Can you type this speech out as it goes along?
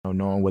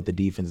knowing what the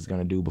defense is going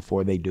to do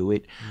before they do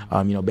it.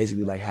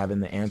 Basically like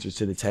having the answers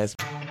to the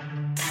test.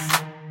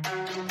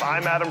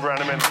 I'm Adam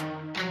Brenneman.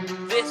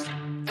 This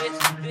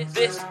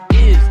is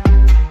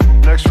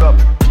Next up.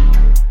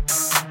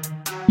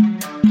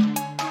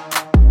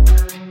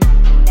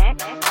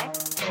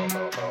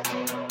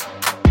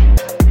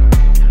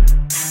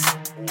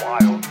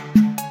 Wild.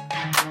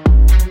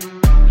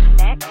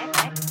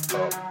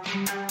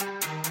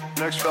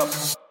 Next up.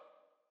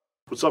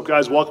 What's up,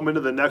 guys? Welcome into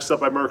the Next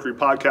Up by Mercury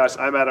podcast.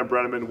 I'm Adam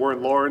Brenneman. We're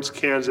in Lawrence,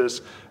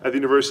 Kansas, at the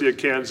University of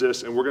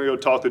Kansas, and we're going to go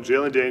talk to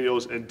Jalon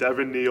Daniels and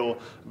Devin Neal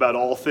about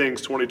all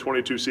things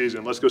 2022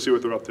 season. Let's go see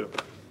what they're up to.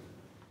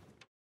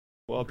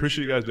 Well, I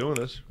appreciate you guys doing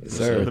this. Yes,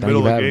 sir. In the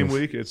middle of game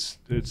week, it's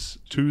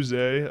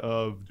Tuesday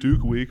of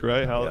Duke week,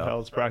 right?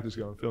 How's practice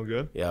going? Feeling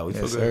good? Yeah, we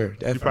feel Yes, good. sir.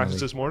 Definitely. You practiced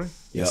this morning?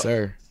 Yes,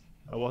 sir.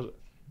 How was it?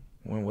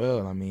 Went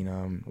well. I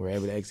mean, we're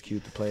able to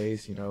execute the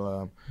plays,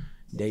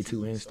 day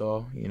 2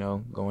 install,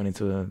 going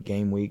into a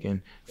game week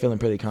and feeling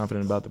pretty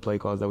confident about the play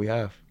calls that we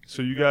have.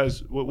 So you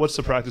guys, what's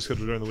the practice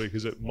schedule during the week?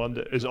 Is it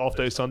Monday? Is it off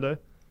day Sunday?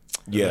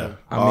 Yeah,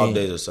 I all mean,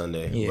 days are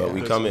Sunday. yeah. But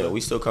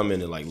we still come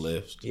in and like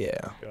lift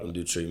Yeah. and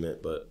do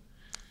treatment. But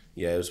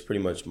yeah, it was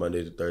pretty much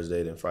Monday to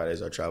Thursday. Then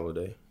Friday's our travel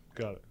day.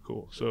 Got it.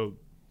 Cool. So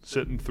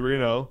sitting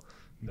 3-0,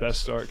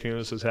 best start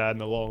Kanas has had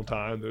in a long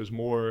time. There's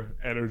more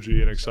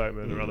energy and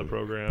excitement around the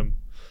program.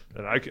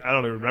 And I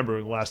don't even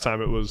remember the last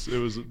time it was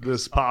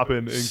this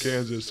popping in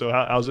Kansas. So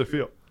how's it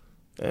feel?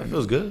 Yeah, it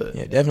feels good.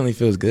 Yeah, it definitely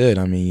feels good.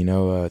 I mean,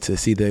 to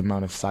see the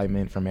amount of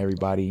excitement from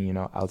everybody,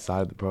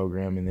 outside of the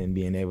program, and then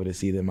being able to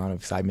see the amount of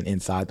excitement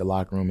inside the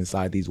locker room,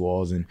 inside these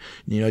walls, and,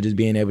 just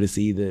being able to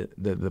see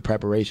the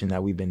preparation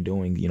that we've been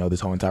doing, this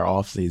whole entire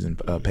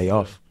offseason pay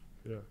off.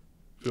 Yeah.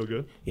 Feel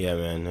good? Yeah,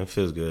 man, it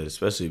feels good,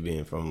 especially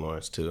being from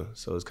Lawrence too.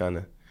 So it's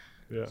kind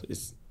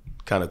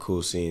of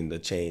cool seeing the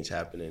change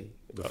happening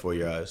before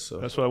your eyes. So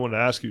that's what I wanted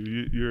to ask you.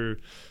 You're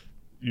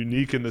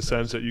unique in the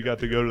sense that you got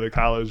to go to the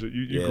college.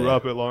 You grew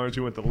up at Lawrence.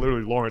 You went to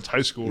literally Lawrence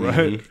High School,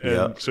 right? Mm-hmm.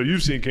 And so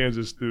you've seen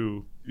Kansas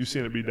you've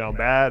seen it be down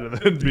bad and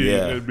then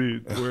be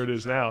where it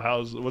is now.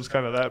 What's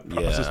kind of that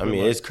process? Yeah, I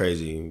mean, it's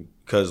crazy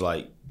because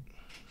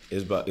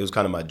it was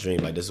kind of my dream.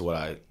 Like, this is what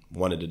I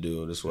wanted to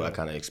do. This is what I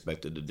kind of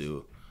expected to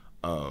do.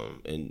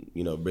 And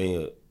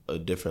bring a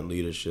different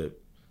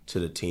leadership to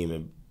the team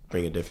and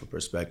bring a different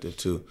perspective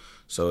too.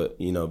 So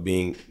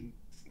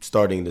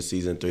starting the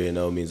season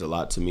 3-0 means a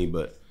lot to me,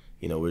 but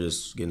we're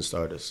just getting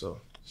started. So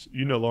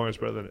Lawrence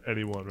better than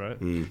anyone, right?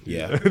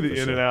 Yeah, the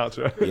in and outs,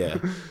 right? Yeah.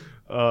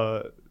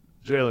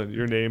 Jalon,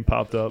 your name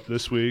popped up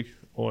this week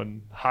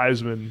on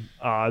Heisman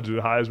odds or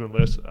the Heisman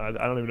list. I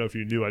don't even know if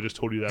you knew. I just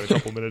told you that a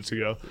couple minutes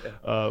ago.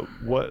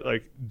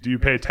 Do you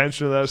pay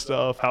attention to that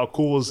stuff? How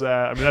cool is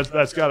that? I mean,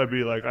 that's got to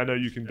be like, I know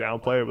you can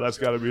downplay it, but that's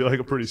got to be like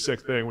a pretty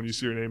sick thing when you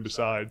see your name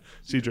beside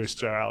C.J.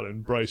 Stroud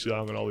and Bryce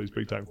Young and all these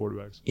big time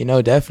quarterbacks.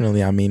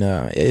 Definitely. I mean,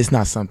 it's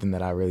not something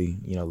that I really,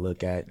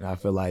 look at. I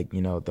feel like,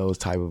 those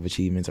type of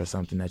achievements are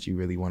something that you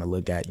really want to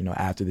look at,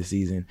 after the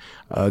season.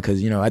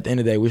 Because, at the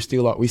end of the day, we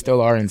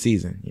still are in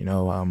season.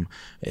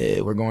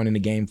 We're going into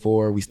game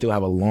 4. We still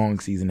have a long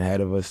season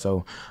ahead of us.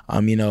 So,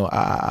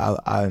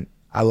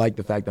 I like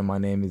the fact that my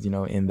name is,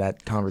 in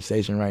that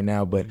conversation right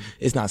now, but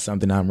it's not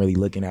something I'm really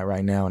looking at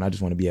right now, and I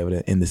just want to be able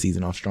to end the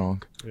season off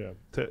strong. Yeah.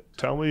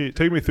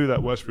 Take me through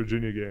that West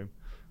Virginia game.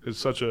 It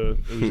was a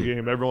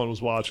game everyone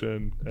was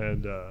watching,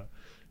 and,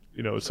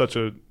 it's such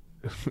a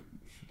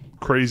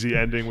crazy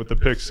ending with the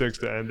pick 6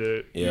 to end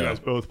it. Yeah. You guys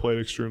both played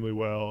extremely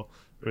well.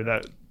 I mean,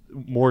 that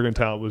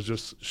Morgantown was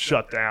just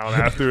shut down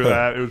after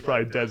that. It was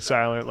probably dead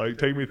silent. Like,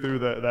 take me through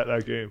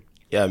that game.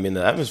 Yeah, I mean,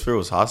 the atmosphere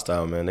was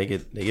hostile, man. They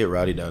get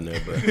rowdy down there,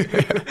 but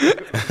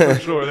for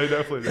sure, they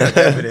definitely did.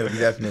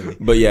 Definitely.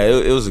 But yeah,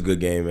 it was a good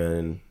game,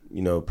 man.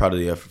 And proud of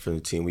the effort from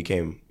the team. We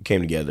came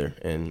together,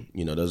 and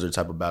those are the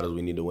type of battles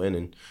we need to win.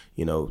 And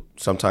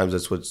sometimes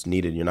that's what's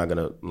needed. You're not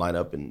gonna line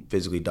up and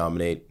physically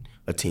dominate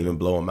a team and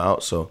blow them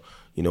out. So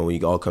when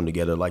you all come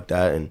together like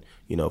that, and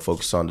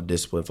focus on the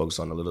discipline, focus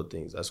on the little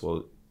things. That's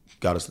what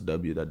got us the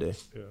W that day.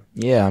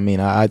 Yeah, I mean,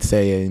 I'd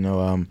say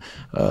one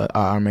of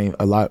our main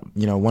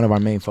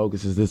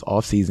focuses this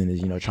offseason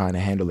is trying to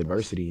handle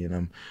adversity,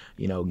 and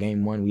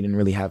game 1 we didn't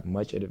really have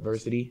much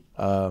adversity.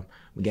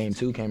 Game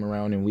 2 came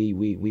around and we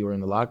were in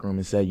the locker room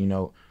and said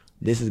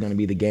this is going to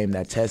be the game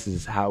that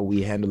tests how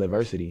we handle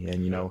adversity,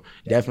 and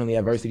definitely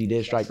adversity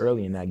did strike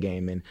early in that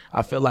game, and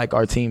I feel like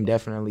our team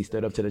definitely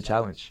stood up to the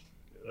challenge.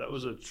 That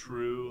was a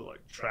true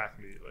track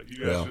meet.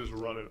 You guys just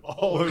running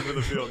all over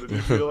the field. Did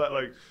you feel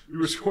that? You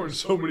were scoring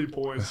so many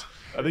points.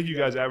 I think you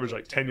guys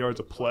averaged 10 yards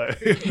a play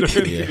during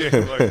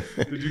the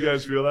game. Did you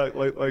guys feel that?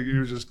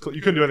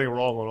 You couldn't do anything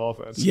wrong on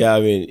offense. Yeah, I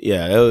mean,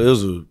 it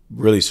was a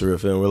really surreal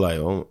feeling. We're like,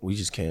 oh, we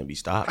just can't be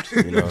stopped. So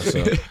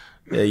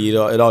yeah,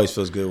 it always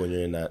feels good when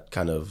you're in that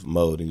kind of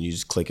mode and you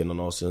just clicking on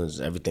all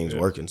cylinders. Everything's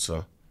working.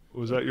 So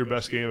Was that your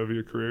best game of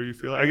your career, you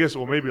feel? I guess,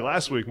 well, maybe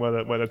last week might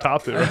have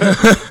topped it,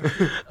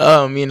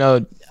 right? You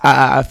know,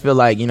 I feel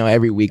like, you know,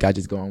 every week I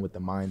just go in with the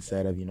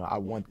mindset of, you know, I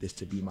want this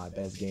to be my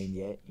best game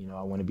yet. You know,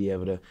 I want to be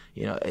able to,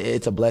 you know,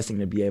 it's a blessing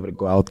to be able to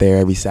go out there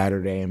every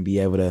Saturday and be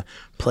able to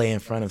play in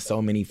front of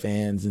so many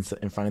fans and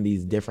in front of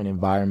these different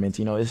environments.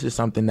 You know, it's just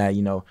something that,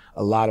 you know,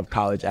 a lot of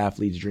college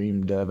athletes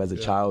dreamed of as a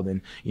child.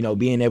 And, you know,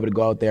 being able to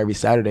go out there every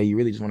Saturday, you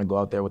really just want to go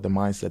out there with the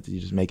mindset that you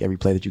just make every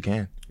play that you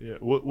can. Yeah.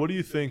 What do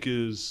you think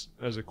is,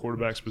 as a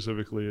quarterback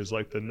specifically, is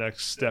like the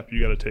next step you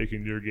got to take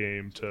in your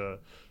game to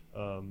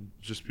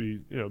just be,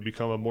 you know,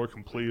 become a more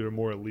complete or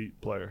more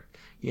elite player?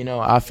 You know,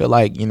 I feel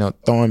like, you know,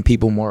 throwing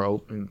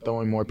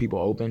more people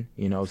open,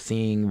 you know,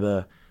 seeing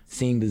the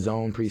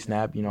zone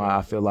pre-snap. You know,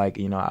 I feel like,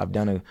 you know, I've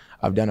done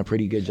a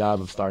pretty good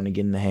job of starting to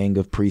get in the hang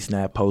of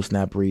pre-snap,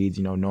 post-snap reads,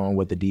 you know, knowing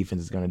what the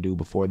defense is going to do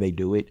before they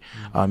do it.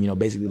 You know,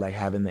 basically like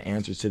having the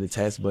answers to the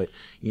test. But,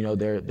 you know,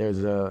 there's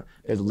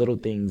little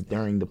things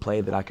during the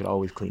play that I could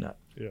always clean up.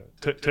 Yeah.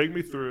 Take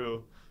me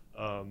through,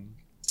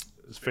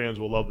 fans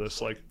will love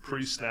this, like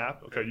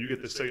pre-snap. Okay, you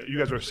get the you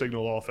guys are a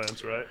signal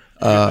offense, right?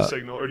 You get the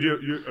signal, or are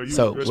you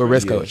so we're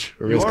wrist coach.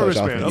 We're wrist coach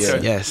wristband. offense.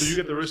 Okay. Yes. So you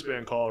get the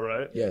wristband call,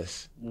 right?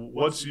 Yes.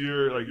 What's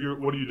your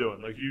what are you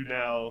doing? Like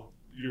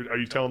are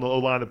you telling the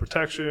O-line the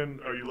protection?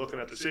 Are you looking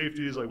at the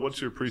safeties? Like, what's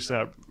your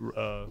pre-snap,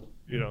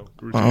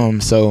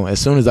 routine? So as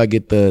soon as I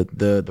get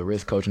the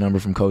wrist coach number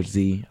from Coach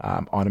Z,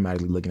 I'm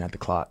automatically looking at the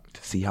clock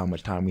to see how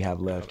much time we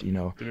have left. You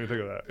know. Didn't even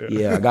think of that.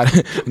 Yeah,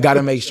 I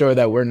gotta make sure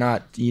that we're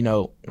not, you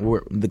know,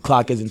 the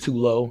clock isn't too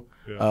low.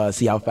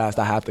 See how fast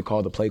I have to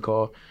call the play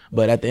call.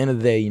 But at the end of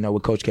the day, you know,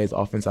 with Coach K's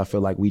offense, I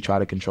feel like we try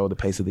to control the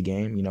pace of the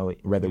game, you know,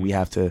 whether we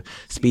have to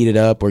speed it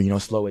up or, you know,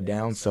 slow it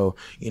down. So,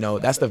 you know,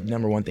 that's the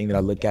number one thing that I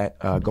look at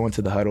going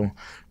to the huddle.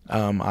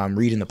 I'm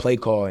reading the play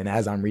call, and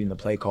as I'm reading the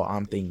play call,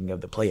 I'm thinking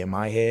of the play in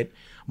my head,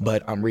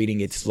 but I'm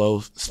reading it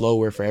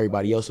slower for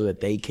everybody else so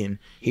that they can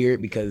hear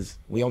it, because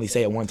we only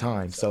say it one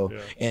time. So,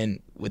 and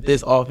with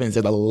this offense,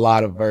 there's a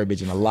lot of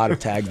verbiage and a lot of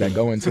tags that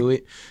go into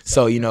it.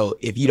 So, you know,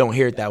 if you don't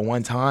hear it that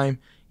one time,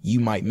 you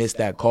might miss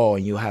that call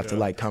and you'll have to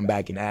like come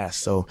back and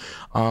ask. So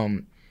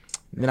then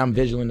I'm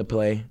visualing the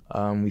play.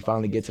 We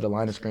finally get to the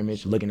line of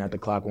scrimmage, looking at the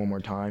clock one more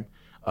time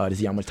to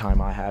see how much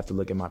time I have to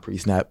look at my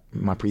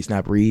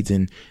pre-snap reads.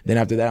 And then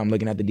after that, I'm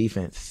looking at the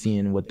defense,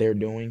 seeing what they're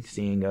doing,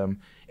 seeing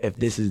if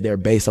this is their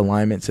base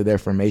alignment to their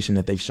formation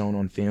that they've shown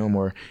on film,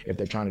 or if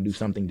they're trying to do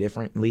something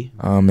differently.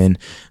 And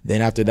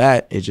then after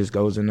that, it just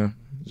goes into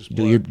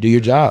do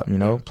your job, you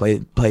know,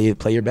 play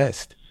your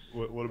best.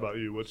 What about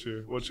you? What's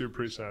your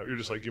pre-snap? You're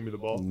just like, give me the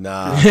ball.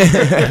 Nah.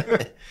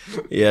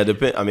 Yeah,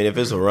 depend. I mean, if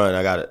it's a run,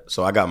 I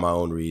got my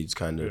own reads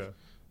kind of. Yeah.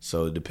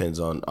 So it depends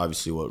on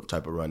obviously what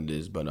type of run it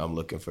is, but I'm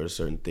looking for a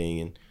certain thing,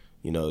 and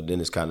you know,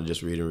 then it's kind of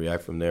just read and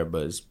react from there.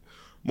 But it's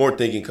more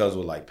thinking comes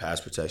with like pass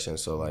protection.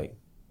 So like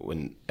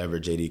whenever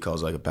JD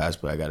calls like a pass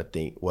play, I got to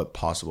think what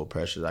possible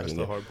pressures I can get.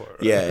 That's the hard part.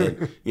 Right? Yeah,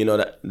 and you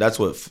know that's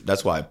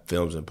why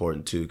film's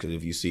important too, because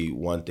if you see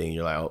one thing,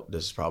 you're like, oh,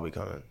 this is probably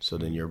coming. So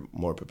then you're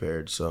more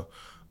prepared. So.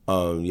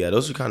 Yeah,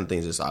 those are kind of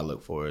things that I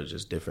look for. It's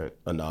just different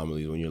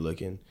anomalies when you're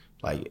looking.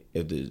 Like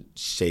if the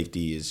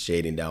safety is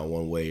shading down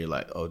one way, you're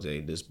like, oh,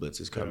 Jay, this blitz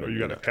is coming. Or you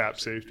got a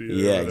cap safety.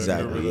 Yeah,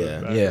 exactly.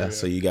 Yeah.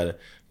 So you got to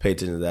pay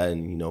attention to that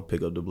and, you know,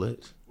 pick up the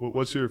blitz.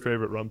 What's your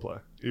favorite run play?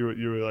 You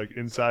were like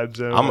inside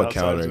zone? I'm a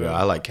counter guy.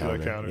 I like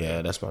counter.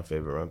 Yeah, that's my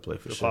favorite run play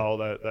for sure.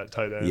 Follow that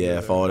tight end.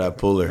 Yeah, follow that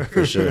puller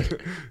for sure.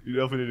 You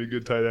definitely need a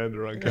good tight end to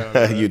run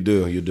counter. Right? You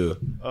do.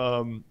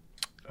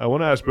 I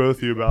want to ask both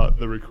of you about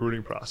the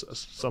recruiting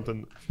process.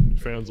 Something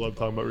fans love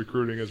talking about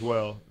recruiting as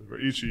well. For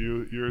each of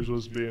you, yours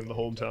was being the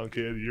hometown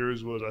kid.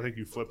 Yours was, I think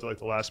you flipped like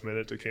the last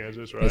minute to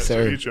Kansas, right? Yes,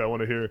 sir. So each of you, I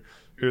want to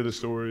hear the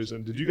stories.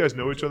 And did you guys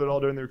know each other at all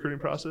during the recruiting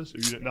process?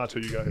 Or not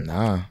till you got here?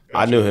 Nah. Gotcha.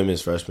 I knew him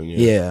his freshman year.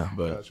 Yeah.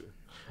 But Gotcha.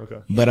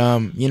 Okay. But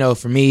you know,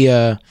 for me,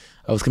 I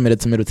was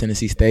committed to Middle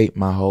Tennessee State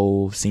my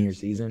whole senior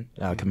season.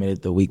 I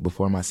committed the week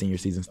before my senior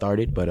season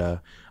started,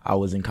 but I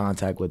was in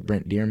contact with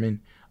Brent Dearman.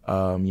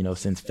 You know,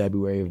 since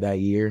February of that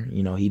year.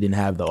 You know, he didn't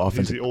have the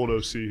offensive. He's the old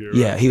OC here. Right?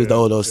 Yeah, he was the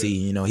old OC. Yeah.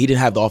 You know, he didn't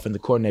have the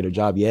offensive coordinator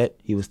job yet.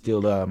 He was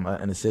still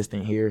an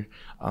assistant here,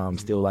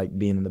 still like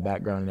being in the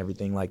background and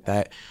everything like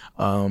that.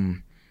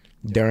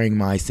 During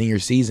my senior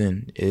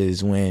season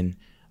is when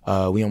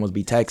we almost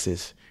beat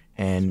Texas,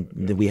 and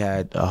we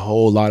had a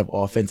whole lot of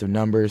offensive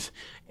numbers,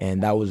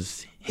 and that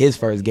was his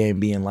first game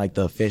being like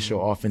the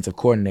official offensive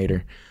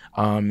coordinator.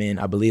 And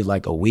I believe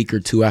like a week or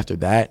two after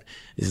that,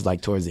 this is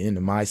like towards the end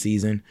of my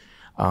season.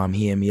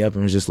 He hit me up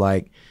and was just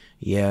like,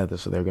 yeah,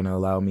 so they're going to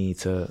allow me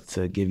to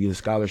give you the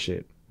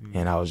scholarship. Mm-hmm.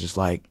 And I was just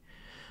like,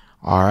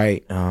 all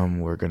right,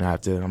 I'm going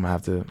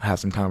to have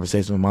some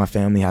conversations with my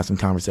family, have some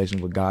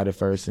conversations with God at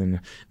first,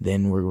 and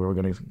then we're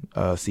going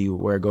to see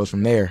where it goes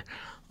from there.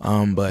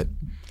 But,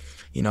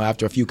 you know,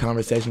 after a few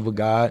conversations with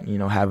God, you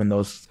know, having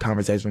those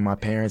conversations with my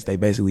parents, they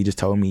basically just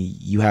told me,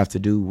 you have to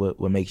do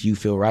what makes you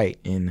feel right.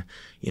 And,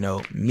 you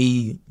know,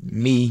 me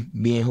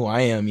being who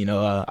I am, you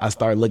know, I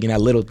started looking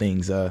at little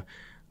things.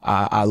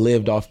 I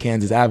lived off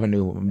Kansas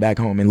Avenue back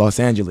home in Los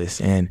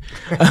Angeles, and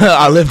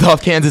I lived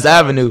off Kansas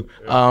Avenue.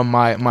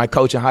 My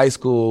coach in high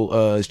school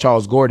is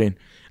Charles Gordon.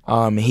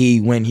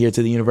 He went here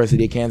to the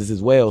University of Kansas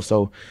as well.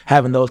 So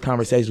having those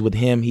conversations with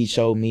him, he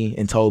showed me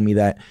and told me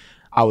that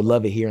I would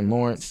love it here in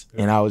Lawrence.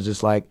 And I was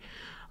just like,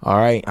 all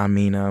right, I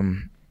mean,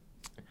 I'm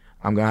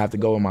going to have to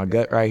go with my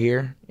gut right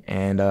here.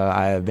 And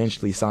I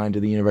eventually signed to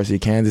the University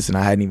of Kansas, and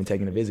I hadn't even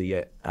taken a visit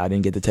yet. I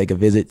didn't get to take a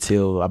visit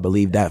till, I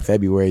believe, that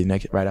February,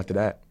 right after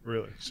that.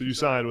 Really? So you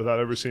signed without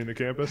ever seeing the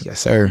campus? Yes,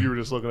 sir. You were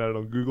just looking at it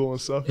on Google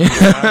and stuff?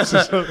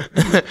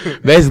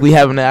 Basically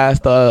having to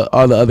ask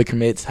all the other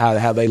commits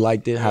how they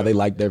liked it, how they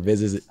liked their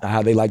visits,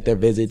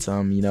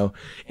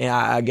 and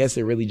I guess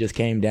it really just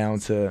came down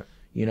to,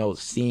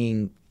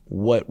 seeing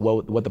what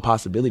the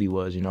possibility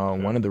was,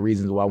 One of the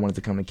reasons why I wanted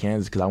to come to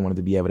Kansas because I wanted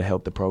to be able to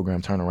help the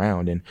program turn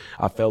around, and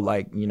I felt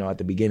like, at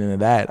the beginning of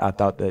that, I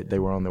thought that they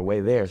were on their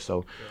way there.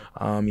 So,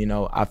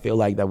 I feel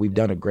like that we've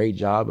done a great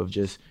job of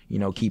just,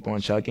 keep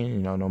on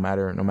chucking, no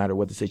matter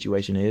what the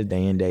situation is,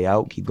 day in, day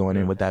out, keep going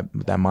in with that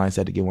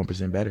mindset to get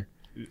 1% better.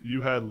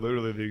 You had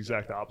literally the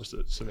exact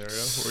opposite scenario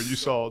where you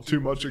saw too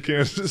much of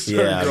Kansas.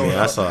 Yeah,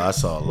 I saw a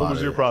lot. What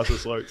was your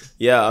process like?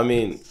 Yeah, I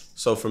mean,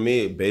 so for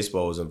me,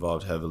 baseball was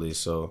involved heavily,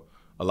 so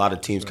a lot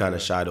of teams kind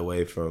of shied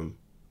away from,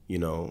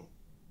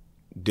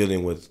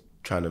 dealing with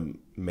trying to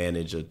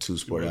manage a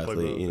two-sport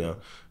athlete,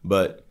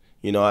 But,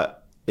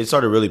 it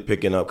started really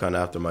picking up kind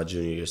of after my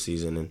junior year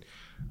season. And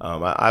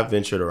I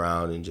ventured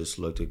around and just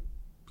looked at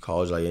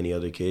college like any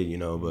other kid,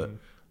 but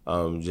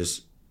I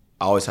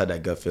always had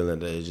that gut feeling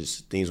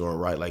that things weren't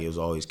right. Like it was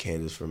always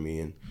Kansas for me.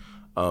 And,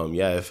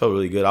 it felt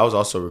really good. I was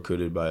also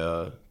recruited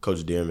by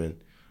Coach Dearman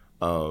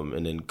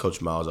and then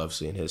Coach Miles,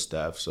 obviously, and his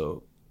staff.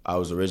 So I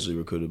was originally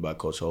recruited by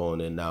Coach Hull,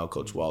 and then now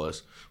Coach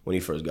Wallace, when he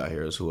first got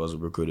here, is who I was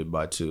recruited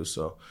by too.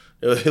 So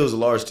it was a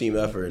large team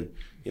effort, and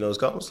it was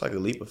almost like a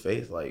leap of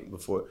faith. Like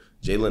before,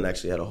 Jalon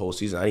actually had a whole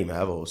season. I didn't even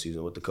have a whole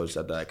season with the coach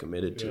that I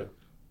committed to.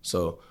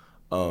 So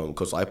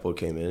Coach Leipold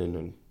came in,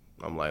 and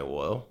I'm like,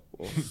 well,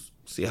 we'll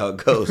see how it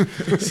goes.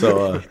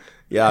 So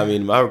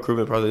my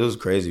recruitment process, it was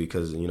crazy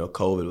because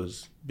COVID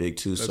was big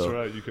too. That's so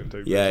right, you couldn't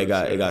take. Yeah, it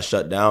got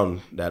shut down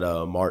that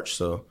March.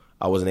 So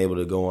I wasn't able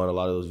to go on a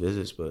lot of those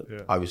visits, but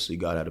obviously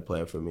God had a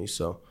plan for me.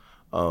 So,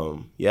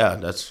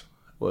 that's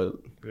what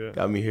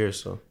got me here.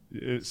 So,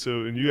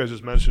 and you guys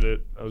just mentioned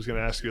it. I was going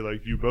to ask you,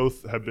 like, you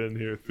both have been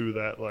here through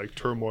that, like,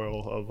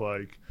 turmoil of,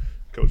 like,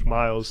 Coach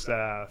Miles'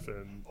 staff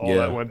and all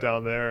that went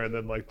down there, and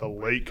then, like, the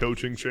late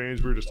coaching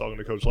change. We were just talking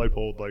to Coach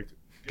Leipold, like,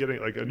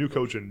 getting, like, a new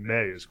coach in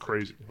May is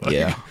crazy. Like,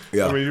 yeah.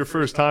 I mean, your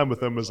first time with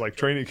them was, like,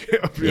 training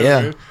camp. You know what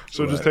I mean?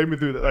 So just take me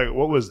through that. Like,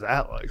 what was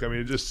that like? I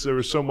mean, there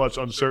was so much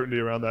uncertainty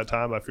around that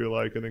time, I feel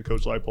like, and then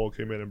Coach Leipold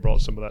came in and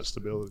brought some of that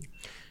stability.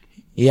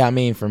 Yeah, I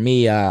mean, for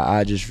me,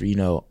 I just,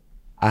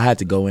 I had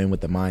to go in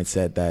with the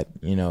mindset that,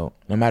 no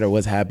matter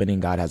what's happening,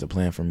 God has a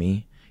plan for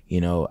me.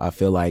 I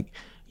feel like,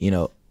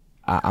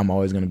 I'm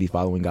always going to be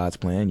following God's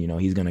plan.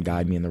 He's going to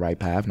guide me in the right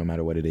path no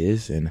matter what it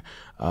is. And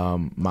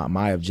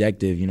my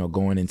objective,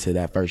 going into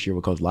that first year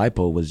with Coach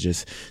Leipold was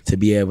just to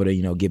be able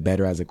to, get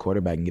better as a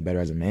quarterback and get better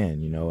as a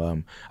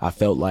man. I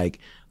felt like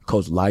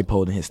Coach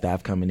Leipold and his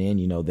staff coming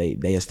in,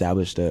 they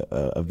established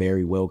a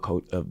very well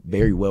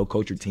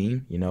coached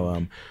team.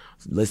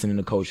 Listening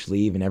to Coach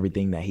Sleeve and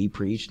everything that he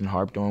preached and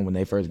harped on when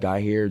they first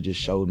got here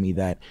just showed me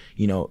that,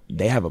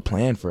 they have a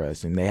plan for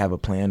us and they have a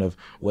plan of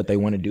what they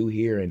want to do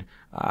here. And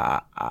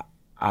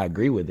I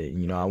agree with it.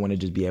 I want to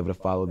just be able to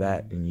follow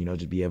that and,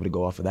 just be able to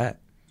go off of that.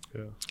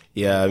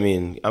 Yeah, I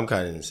mean, I'm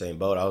kind of in the same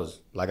boat. I was,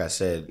 like I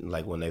said,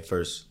 like when they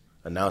first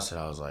announced it,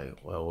 I was like,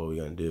 well, what are we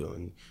going to do?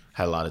 And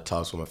had a lot of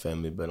talks with my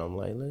family, but I'm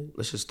like,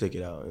 let's just stick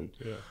it out. And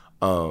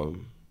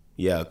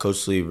Coach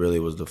Sleeve really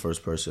was the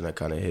first person that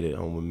kind of hit it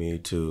home with me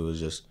too. It was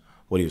just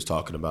what he was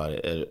talking about.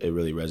 It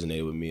really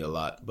resonated with me a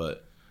lot.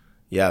 But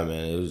yeah,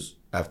 man,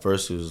 at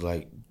first it was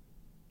like,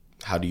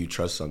 how do you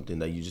trust something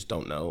that you just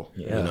don't know?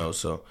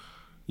 So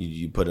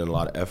you put in a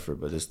lot of effort,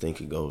 but this thing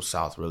could go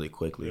south really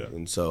quickly.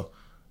 And so,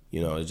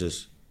 it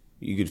just,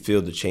 you could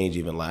feel the change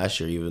even last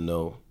year, even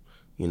though,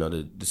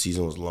 the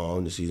season was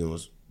long, the season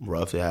was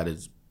rough. It had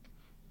its,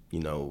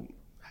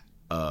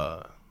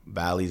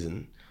 valleys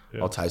and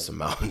all types of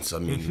mountains. I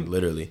mean,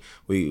 literally,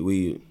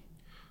 we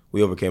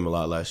overcame a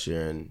lot last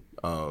year, and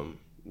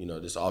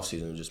this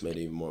offseason just made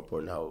it even more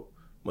important how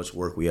much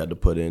work we had to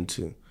put in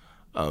to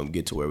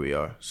get to where we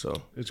are.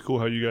 So it's cool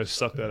how you guys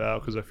stuck that out,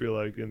 because I feel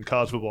like in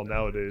college football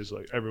nowadays,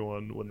 like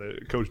everyone, when the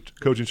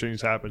coaching change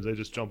happens, they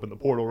just jump in the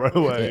portal right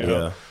away. You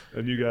know?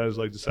 And you guys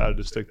like decided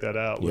to stick that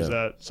out. Was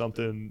that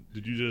something?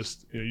 Did you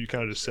just you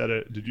kind of just said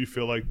it? Did you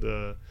feel like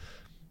the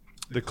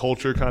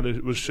culture kind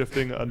of was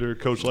shifting under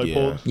Coach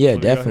Leipold? Yeah,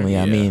 definitely.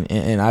 I mean,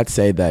 and I'd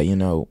say that,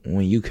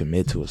 when you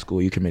commit to a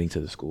school, you're committing to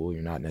the school.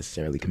 You're not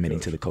necessarily committing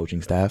to the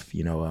coaching staff.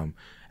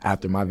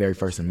 After my very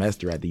first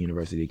semester at the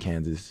University of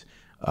Kansas,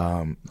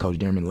 Coach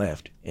Dearman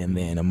left. And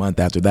then a month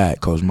after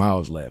that, Coach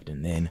Miles left.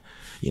 And then,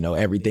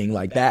 everything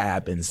like that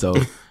happened. So,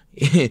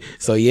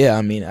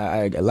 I mean,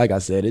 like I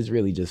said, it's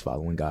really just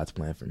following God's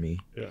plan for me.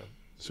 Yeah.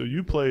 So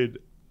you played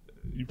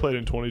you played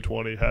in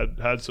 2020, had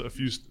a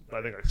few,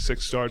 I think like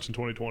 6 starts in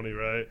 2020,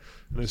 right?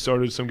 And then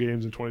started some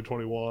games in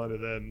 2021,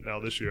 and then now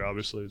this year,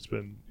 obviously, it's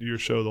been your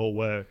show the whole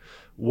way.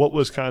 What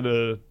was kind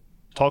of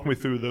talk me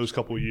through those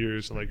couple of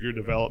years and like your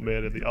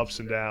development and the ups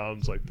and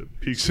downs, like the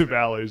peaks and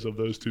valleys of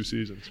those 2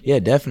 seasons? Yeah,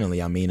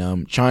 definitely. I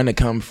mean, trying to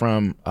come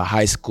from a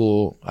high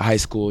school,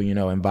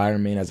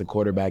 environment as a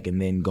quarterback, and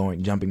then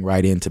jumping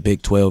right into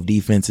Big 12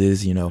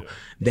 defenses.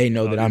 They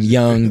know that I'm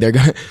young. They're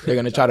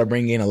gonna try to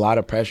bring in a lot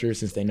of pressure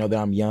since they know that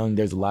I'm young.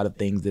 There's a lot of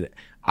things that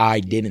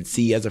I didn't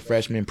see as a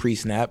freshman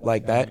pre-snap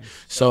like that.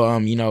 So,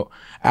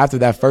 after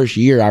that first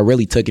year, I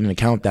really took into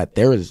account that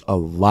there is a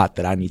lot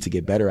that I need to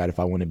get better at if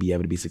I want to be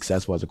able to be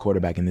successful as a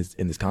quarterback in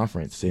this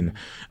conference. And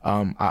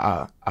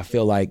I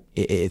feel like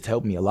it's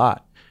helped me a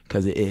lot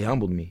because it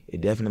humbled me.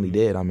 It definitely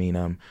did. I mean,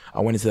 I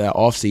went into that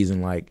off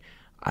season like,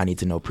 I need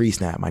to know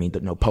pre-snap. I need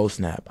to know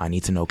post-snap. I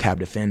need to know cap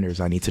defenders.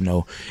 I need to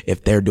know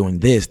if they're doing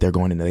this, they're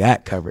going into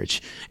that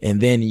coverage. And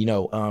then,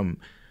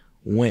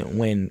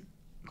 when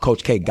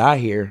Coach K got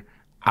here,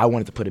 I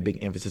wanted to put a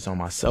big emphasis on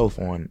myself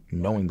on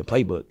knowing the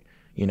playbook.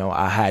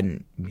 I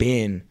hadn't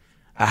been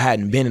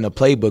in a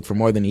playbook for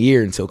more than a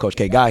year until Coach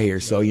K got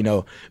here.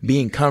 So,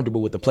 being comfortable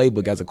with the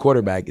playbook as a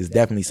quarterback is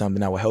definitely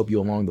something that will help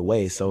you along the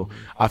way. So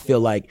I feel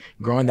like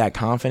growing that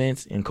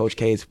confidence in Coach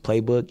K's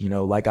playbook,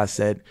 like I've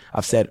said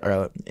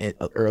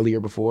earlier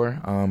before,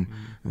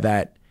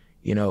 that,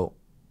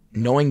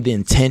 knowing the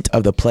intent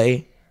of the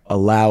play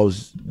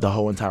allows the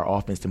whole entire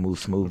offense to move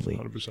smoothly.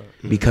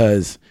 100%.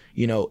 Because,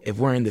 if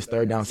we're in this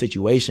third down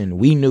situation,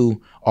 we knew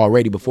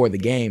already before the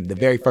game, the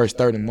very first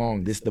 3rd and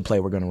long, this is the play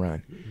we're going to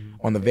run.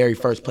 On the very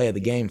first play of the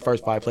game,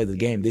 first 5 plays of the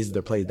game, this is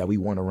the plays that we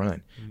want to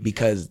run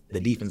because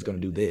the defense is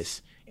going to do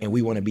this, and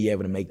we want to be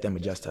able to make them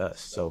adjust to us.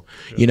 So,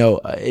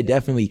 it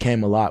definitely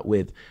came a lot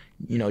with,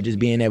 just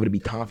being able to be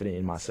confident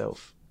in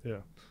myself. Yeah.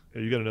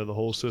 Yeah, you got to know the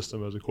whole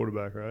system as a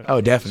quarterback, right? Oh,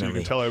 definitely. So you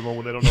can tell everyone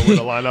when they don't know where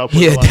to line up.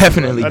 Yeah,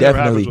 definitely, that definitely. never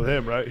happens with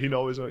him, right? He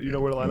knows you know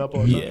where to line up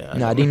all the time? Yeah.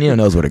 No, Neal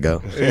knows where to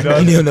go.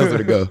 Neal knows where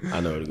to go. I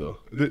know where to go.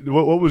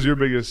 What was your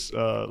biggest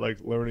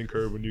learning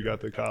curve when you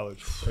got to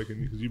college? Because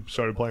you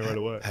started playing right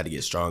away. I had to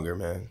get stronger,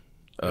 man.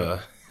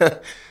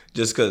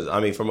 Just because,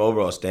 from an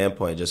overall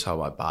standpoint, just how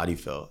my body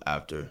felt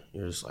after,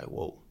 you're just like,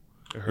 whoa.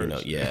 It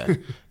hurts. Yeah.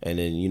 And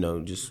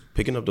then, just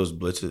picking up those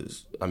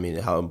blitzes.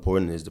 How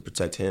important it is to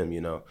protect him,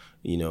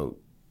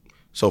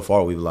 so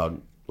far we've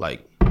allowed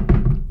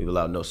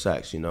no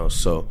sacks,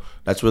 so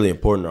that's really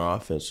important in our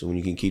offense. So when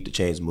you can keep the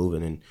chains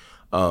moving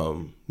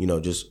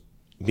and, just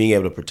being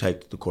able to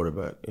protect the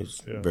quarterback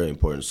is very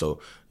important. So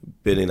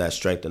building that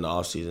strength in the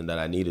offseason that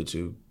I needed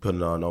to,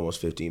 putting on almost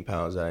 15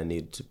 pounds that I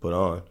needed to put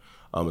on,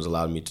 has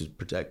allowed me to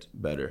protect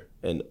better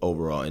and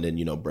overall, and then,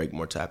 break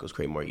more tackles,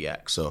 create more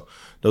yaks. So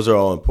those are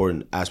all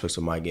important aspects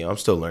of my game. I'm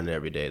still learning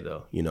every day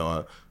though,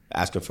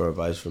 asking for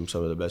advice from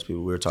some of the best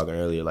people. We were talking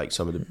earlier, like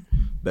some of the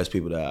best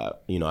people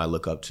that I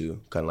look up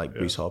to, kind of like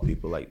Brees Hall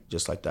people, like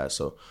just like that.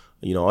 So,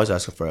 always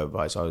asking for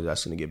advice, always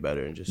asking to get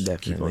better, and just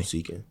keep on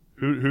seeking.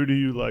 Who do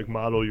you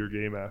model your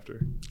game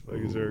after?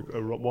 Like, is there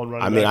one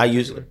running back?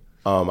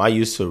 I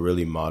used to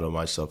really model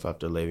myself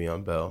after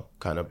Le'Veon Bell,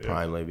 kind of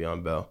prime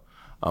Le'Veon Bell.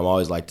 I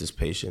always liked his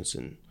patience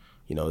and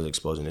his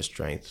exposing his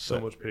strength. So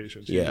much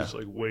patience. Yeah. He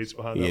just waits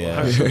behind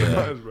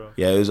that line. Bro.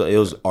 Yeah, it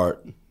was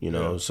art,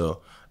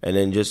 So, and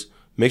then just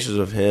mixtures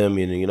of him,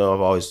 I've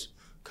always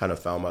kind of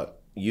found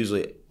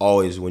usually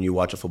always when you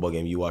watch a football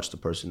game, you watch the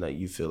person that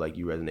you feel like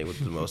you resonate with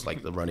the most,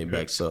 like the running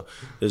backs. So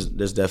there's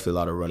definitely a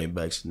lot of running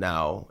backs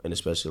now, and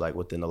especially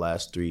within the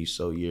last 3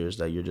 years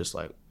that you're just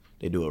like,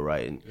 they do it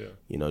right. And,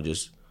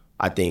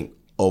 I think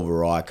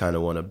overall I kind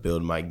of want to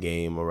build my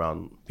game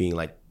around being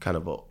kind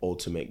of an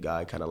ultimate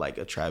guy, kind of like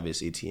a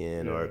Travis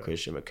Etienne or a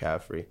Christian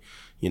McCaffrey.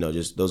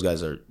 Just those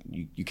guys are,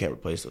 you can't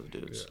replace those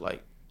dudes. Yeah.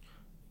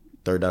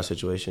 Third down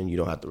situation, you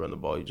don't have to run the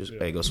ball. You just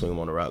go swing them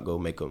on the route, go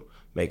make a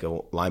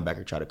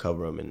linebacker try to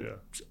cover them, and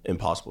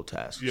impossible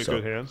task. You have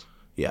good hands?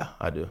 Yeah,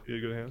 I do. You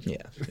have good hands?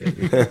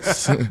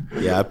 Yeah.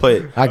 Yeah, I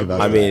played.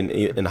 I mean,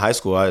 in high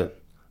school, I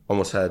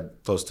almost had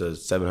close to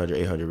 700,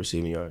 800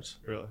 receiving yards.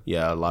 Really?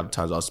 Yeah, a lot of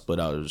times I'll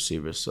split out as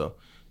receivers. So,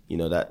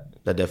 that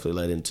definitely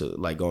led into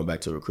going back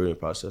to the recruiting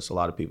process. A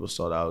lot of people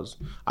saw that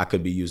I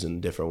could be used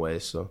in different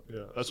ways. So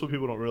yeah, that's what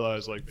people don't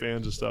realize.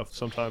 Fans and stuff.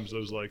 Sometimes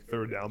those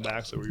third down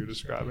backs that we were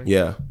describing.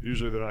 Yeah.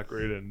 Usually they're not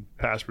great in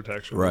pass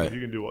protection. Right.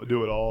 You can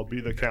do it all. Be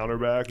the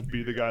counterback.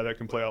 Be the guy that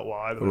can play out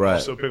wide. And right.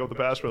 Also pick up the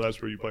pass. But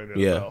that's where you play in the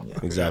NFL. Yeah,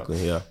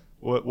 exactly. Yeah.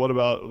 What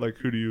about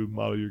who do you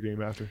model your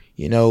game after?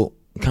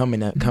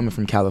 Coming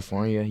from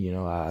California,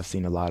 I've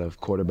seen a lot of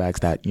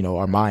quarterbacks that,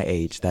 are my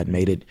age that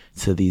made it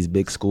to these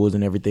big schools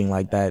and everything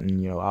like that.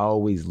 And, I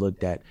always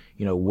looked at,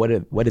 what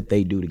did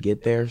they do to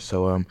get there?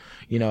 So,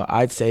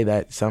 I'd say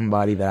that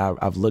somebody that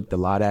I've looked a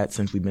lot at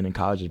since we've been in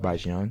college is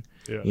Bryce Young.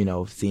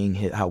 Yeah. Seeing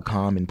how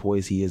calm and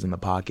poised he is in the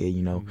pocket,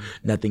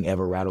 nothing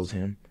ever rattles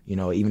him.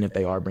 even if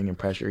they are bringing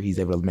pressure, he's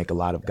able to make a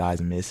lot of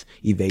guys miss,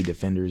 evade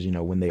defenders,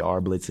 when they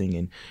are blitzing,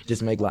 and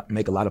just make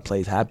a lot of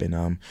plays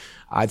happen.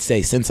 I'd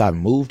say since I've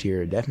moved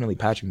here, definitely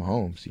Patrick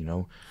Mahomes,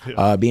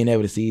 being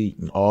able to see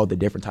all the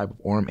different type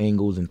of arm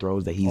angles and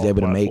throws that he's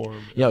able to make.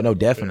 No,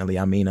 definitely.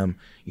 I mean,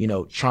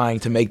 trying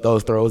to make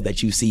those throws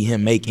that you see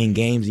him make in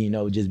games,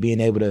 just being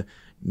able to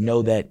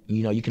know that,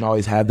 you can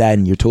always have that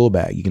in your tool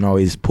bag. You can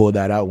always pull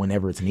that out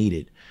whenever it's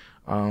needed.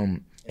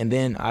 And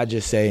then I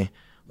just say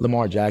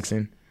Lamar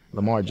Jackson.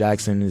 Lamar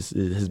Jackson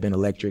has been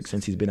electric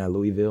since he's been at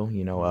Louisville.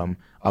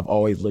 I've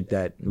always looked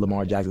at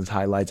Lamar Jackson's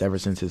highlights ever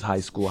since his high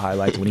school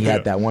highlights when he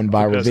had that one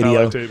viral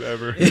video. Best highlight tape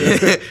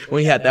ever.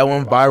 When he had that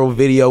one viral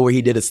video where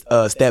he did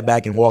a step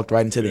back and walked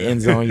right into the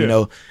end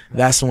zone,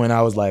 that's when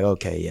I was like,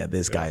 okay, yeah,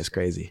 this guy is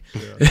crazy.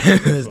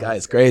 This guy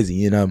is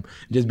crazy.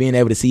 Just being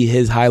able to see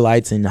his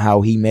highlights and how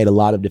he made a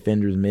lot of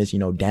defenders miss,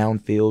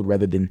 downfield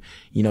rather than,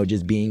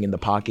 just being in the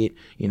pocket.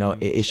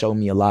 It showed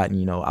me a lot,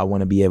 and I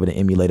want to be able to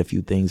emulate a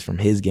few things from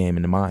his game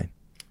into mine.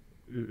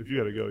 If you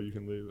got to go, you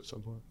can leave at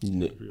some point.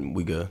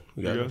 We good.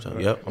 We got good? time.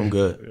 Yep, I'm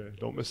good. Yeah,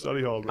 don't miss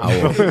study hall, bro.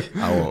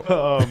 I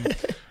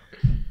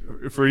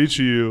won't. For each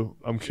of you,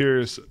 I'm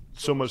curious,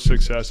 so much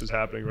success is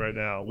happening right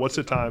now. What's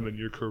a time in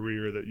your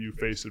career that you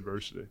faced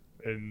adversity?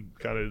 And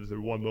kind of is there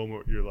one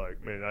moment where you're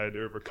like, man, I had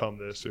to overcome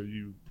this, or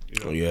you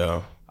know?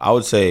 Yeah, I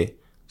would say,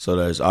 so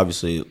there's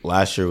obviously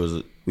last year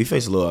we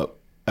faced a little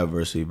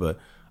adversity, but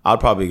I'd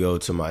probably go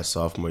to my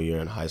sophomore year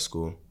in high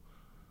school.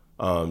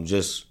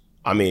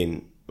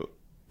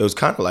 It was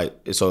kind of like,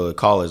 so the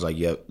college, like,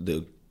 yeah,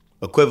 the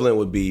equivalent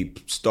would be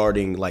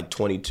starting like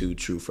 22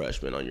 true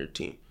freshmen on your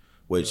team,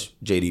 which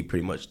JD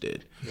pretty much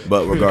did.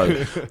 But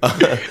regardless,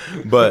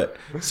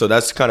 so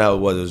that's kind of how it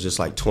was. It was just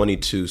like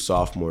 22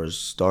 sophomores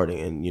starting,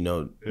 and,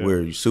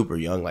 we're super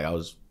young. Like I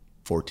was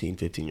 14,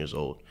 15 years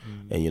old,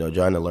 and,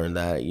 trying to learn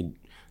that. You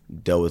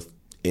dealt with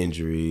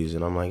injuries,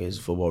 and I'm like, is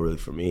football really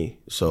for me?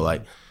 So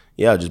like,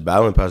 yeah, just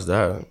battling past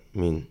that. I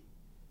mean,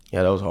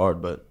 yeah, that was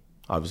hard, but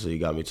obviously it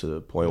got me to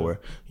the point where,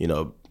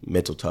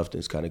 mental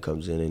toughness kind of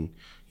comes in, and,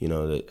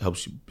 that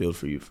helps you build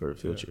for the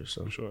future.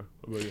 So For sure.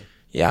 What about you?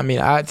 Yeah, I mean,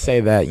 I'd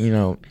say that,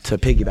 to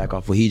piggyback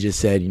off what he just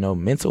said,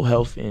 mental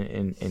health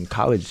in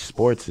college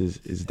sports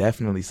is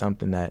definitely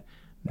something that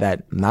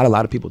not a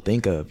lot of people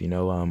think of,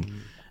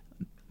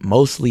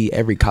 Mostly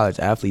every college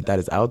athlete that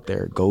is out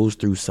there goes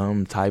through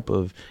some type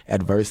of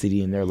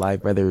adversity in their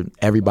life, whether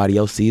everybody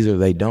else sees it or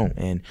they don't.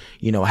 And,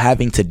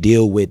 having to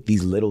deal with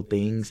these little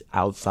things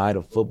outside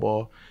of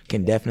football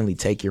can definitely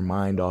take your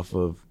mind off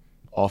of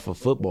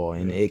football,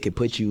 and it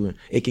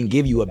can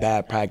give you a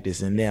bad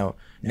practice, and now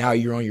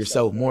you're on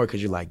yourself more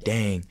because you're like,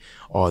 dang,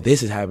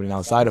 this is happening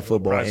outside of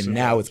football, and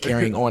now it's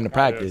carrying on to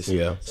practice.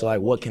 Yeah. So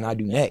like, what can I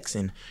do next?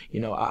 And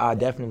I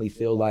definitely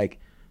feel like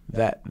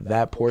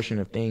that portion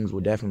of things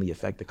will definitely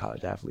affect the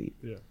college athlete.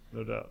 Yeah,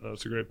 no doubt.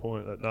 That's a great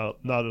point that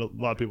not a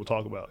lot of people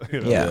talk about.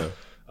 Yeah.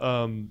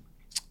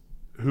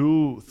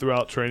 Who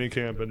throughout training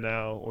camp and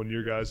now on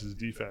your guys'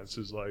 defense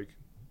is like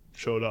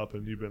showed up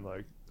and you've been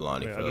like,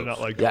 Lonnie man, I Phelps. do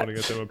not like going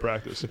against him in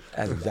practice.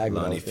 That's exactly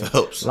Lonnie what I was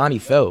Phelps. Lonnie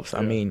Phelps.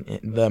 I mean,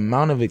 the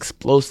amount of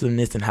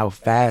explosiveness and how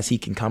fast he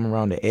can come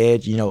around the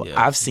edge,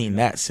 I've seen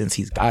that since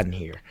he's gotten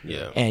here.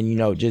 Yeah. And,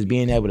 just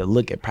being able to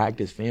look at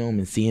practice film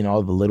and seeing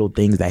all the little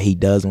things that he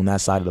does on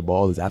that side of the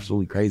ball is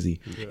absolutely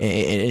crazy. Yeah.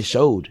 And it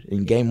showed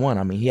in game one.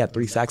 I mean, he had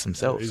 3 sacks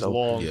himself. He's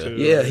long, too.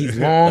 Yeah, he's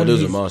long. That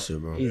dude's a monster,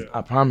 bro.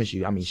 I promise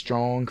you. I mean,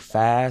 strong,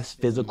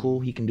 fast, physical.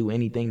 He can do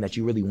anything that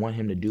you really want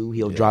him to do.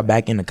 He'll drop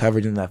back into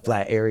coverage in that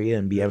flat area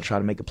and be able to try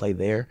to make a play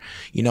there.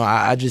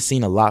 I just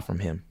seen a lot from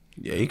him.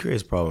 Yeah, he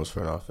creates problems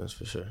for an offense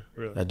for sure.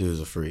 Really? That dude is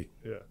a freak.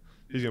 Yeah.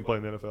 He's going to play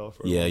in the NFL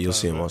for a Yeah, long you'll time,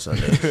 see him right? on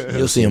Sundays.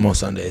 You'll see him on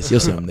Sundays. You'll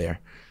see him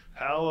there.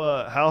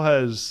 How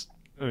has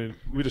I mean,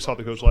 we just talked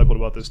to Coach Leipold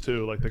about this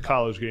too. Like the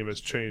college game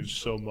has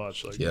changed so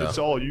much. Like it's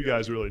all you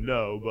guys really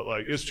know, but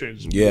like it's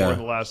changed more in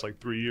the last like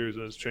 3 years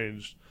than it's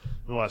changed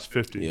in the last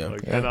 50.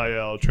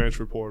 NIL,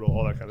 transfer portal,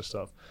 all that kind of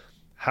stuff.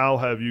 How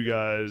have you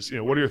guys,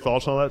 what are your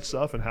thoughts on that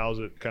stuff, and how's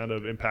it kind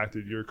of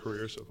impacted your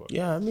career so far?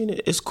 Yeah, I mean,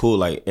 it's cool.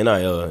 Like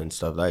NIL and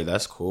stuff, like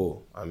that's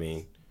cool. I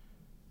mean,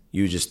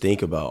 you just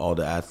think about all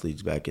the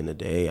athletes back in the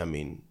day. I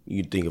mean,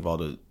 you think of all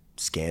the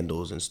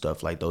scandals and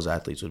stuff. Like those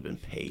athletes would have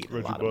been paid.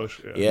 Reggie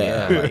Bush.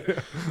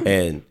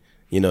 And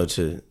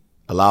to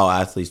allow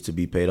athletes to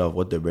be paid off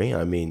what they're bringing.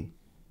 I mean,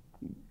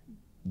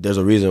 there's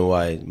a reason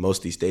why most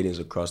of these stadiums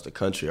across the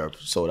country are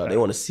sold out. They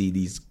want to see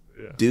these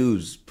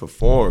dudes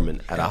perform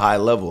and at a high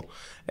level,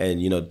 and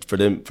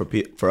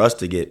for us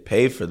to get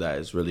paid for that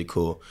is really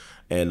cool.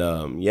 And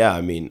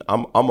I mean,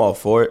 I'm all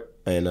for it.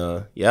 And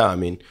I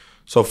mean,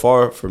 so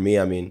far for me,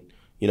 I mean,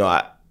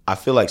 I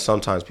feel like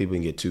sometimes people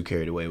can get too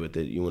carried away with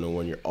it.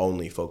 When you're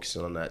only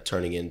focusing on that,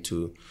 turning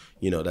into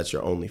that's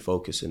your only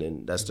focus, and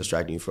then that's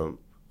distracting you from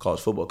college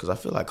football. Because I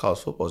feel like college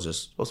football is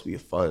just supposed to be a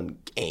fun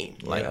game.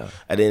 Like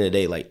at the end of the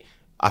day, like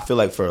I feel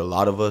like for a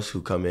lot of us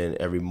who come in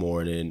every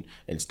morning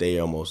and stay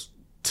almost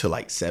to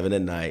like 7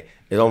 at night,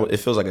 it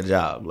feels like a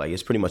job. Like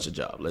it's pretty much a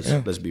job.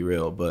 Let's be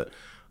real. But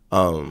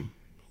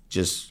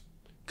just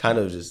kind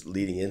of just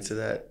leading into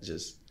that,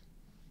 just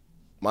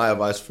my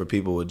advice for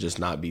people would just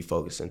not be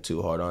focusing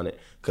too hard on it,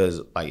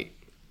 because like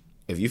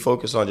if you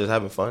focus on just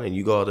having fun and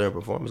you go out there and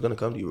perform, it's gonna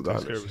come to you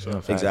regardless.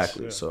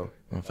 Exactly. Yeah. So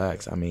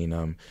facts. I mean,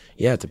 to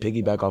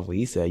piggyback off what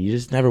he said, you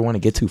just never want to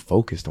get too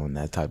focused on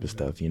that type of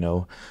stuff. You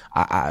know,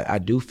 I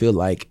do feel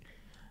like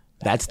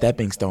that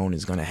stepping stone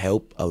is gonna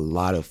help a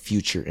lot of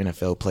future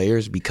NFL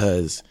players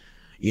because,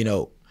 you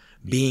know,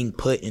 being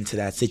put into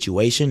that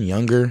situation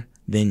younger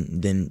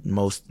than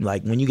most,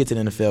 like when you get to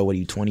the NFL, what are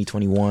you, 20,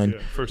 21?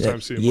 First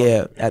time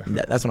seeing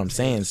that's what I'm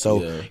saying.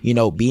 So, you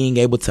know, being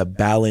able to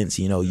balance,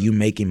 you know, you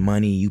making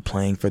money, you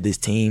playing for this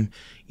team,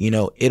 you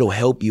know, it'll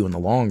help you in the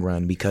long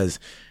run because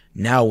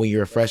now when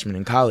you're a freshman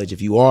in college,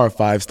 if you are a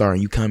 5-star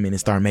and you come in and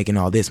start making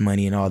all this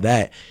money and all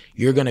that,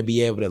 you're going to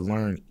be able to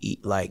learn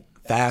like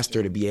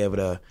faster to be able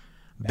to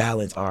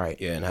balance. All right,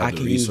 and have I the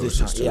can use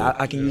this resources time.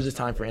 too. I can use this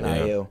time for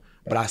NIL.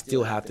 But I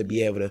still have to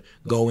be able to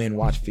go in,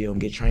 watch film,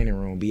 get training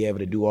room, be able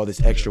to do all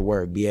this extra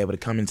work, be able to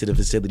come into the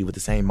facility with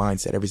the same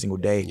mindset every single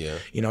day,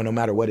 you know, no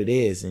matter what it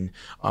is. And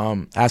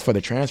as for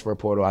the transfer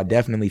portal, I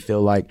definitely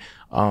feel like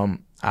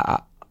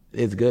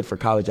it's good for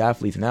college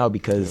athletes now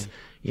because,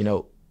 you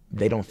know,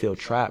 they don't feel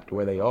trapped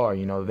where they are.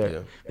 You know,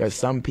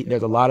 there's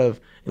a lot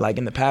of, like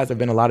in the past, there've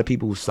been a lot of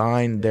people who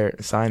sign their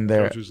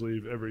coaches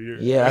leave every year.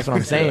 Yeah, that's what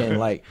I'm saying.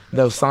 Like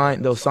they'll sign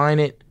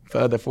it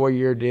for the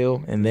 4-year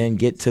deal and then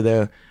get to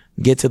the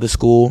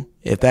school.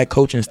 If that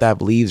coaching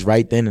staff leaves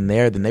right then and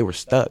there, then they were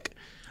stuck.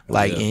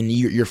 Like, and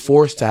you're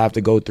forced to have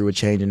to go through a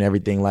change and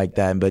everything like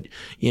that. But,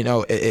 you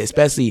know,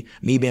 especially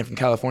me being from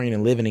California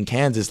and living in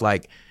Kansas,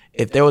 like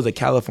if there was a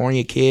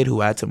California kid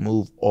who had to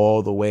move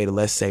all the way to,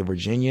 let's say,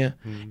 Virginia,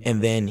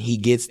 and then he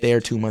gets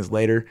there 2 months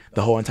later,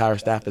 the whole entire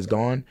staff is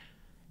gone.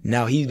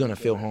 Now he's gonna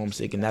feel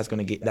homesick, and that's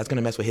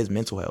gonna mess with his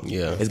mental health.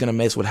 Yeah, it's gonna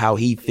mess with how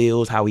he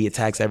feels, how he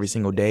attacks every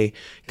single day,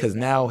 because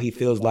now he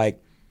feels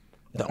like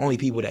the only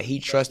people that he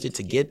trusted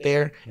to get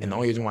there, and the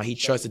only reason why he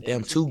trusted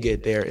them to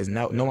get there is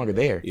now no longer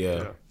there.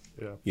 Yeah.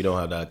 You don't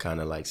have that kind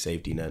of like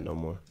safety net no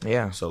more.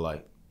 Yeah. So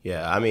like,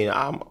 I mean,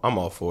 I'm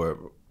all for it,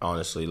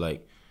 honestly.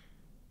 Like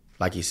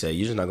you said,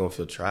 you're just not gonna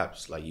feel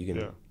trapped. Like you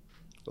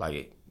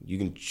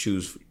can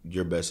choose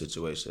your best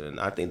situation,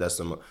 and I think that's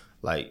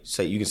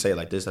you can say it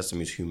like this. That's the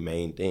most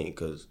humane thing,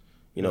 because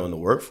you know in the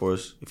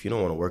workforce, if you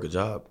don't want to work a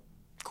job,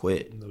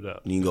 quit. No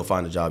doubt. You can go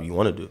find a job you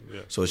want to do.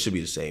 Yeah. So it should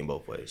be the same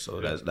both ways.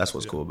 So that's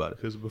what's cool about it.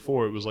 Because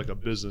before it was like a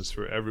business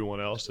for everyone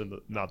else and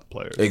not the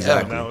players.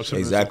 Exactly. Now it's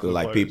exactly.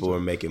 Like players, people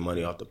are making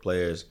money off the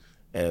players,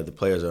 and if the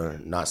players are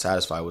not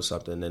satisfied with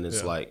something, then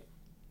it's like,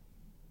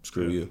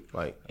 screw you.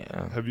 Like,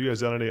 have you guys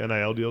done any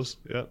NIL deals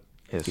yet?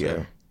 Yes,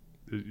 sir.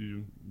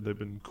 They've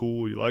been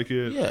cool. You like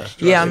it?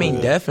 Yeah. I mean,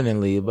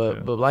 definitely.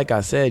 But like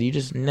I said, you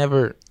just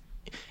never.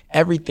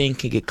 Everything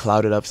can get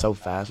clouded up so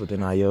fast with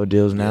NIL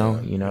deals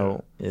now, you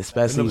know,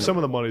 especially. And some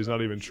of the money is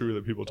not even true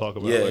that people talk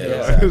about.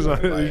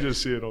 Exactly. You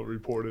just see it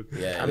reported.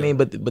 I mean,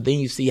 but then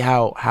you see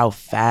how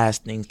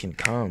fast things can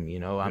come, you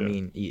know. I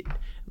mean,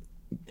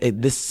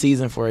 this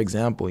season, for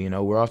example, you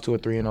know, we're off to a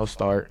 3-0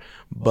 start,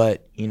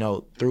 but, you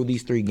know, through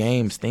these 3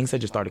 games, things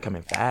had just started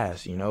coming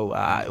fast, you know.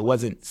 It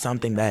wasn't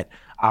something that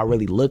I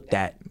really looked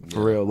at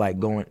for real, like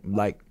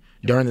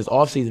during this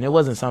offseason. It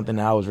wasn't something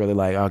that I was really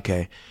like,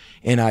 okay,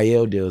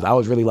 NIL deals. I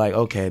was really like,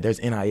 okay, there's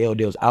NIL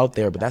deals out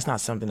there, but that's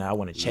not something that I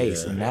want to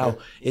chase. And now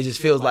it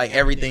just feels like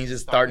everything's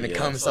just starting to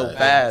come so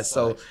fast.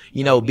 So,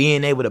 you know,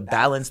 being able to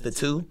balance the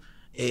two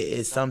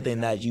is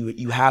something that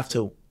you have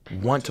to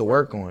want to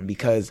work on,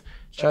 because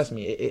trust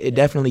me, it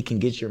definitely can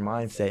get your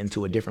mindset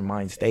into a different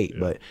mind state.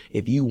 But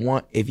if you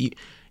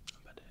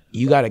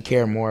got to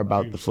care more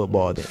about the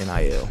football than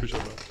NIL.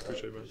 Appreciate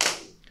it,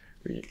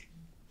 man.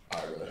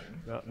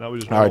 Now we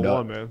just right,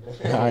 on, man.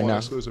 All right, now.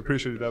 Exclusive.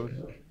 Appreciate it,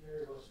 Devin.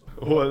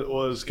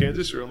 Was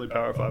Kansas your only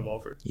Power 5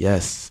 offer?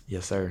 Yes,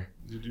 sir.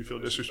 Did you feel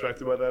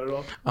disrespected by that at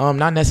all?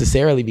 Not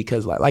necessarily,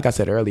 because like I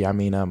said earlier, I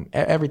mean,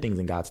 everything's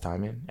in God's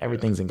timing.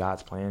 Everything's in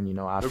God's plan. You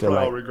know, I feel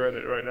like I'll regret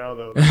it right now,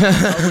 though.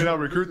 How do we not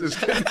recruit this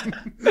kid?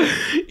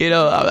 You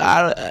know,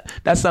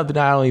 that's something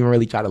I don't even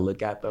really try to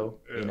look at, though.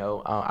 You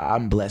know,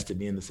 I'm blessed to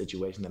be in the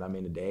situation that I'm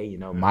in today. You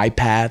know, my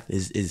path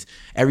is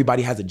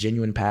everybody has a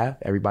genuine path.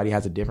 Everybody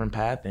has a different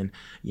path, and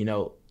you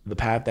know, the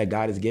path that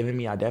God has given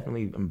me, I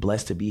definitely am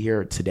blessed to be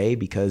here today,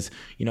 because,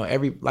 you know,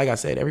 like I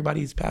said,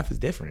 everybody's path is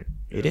different.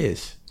 It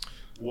is.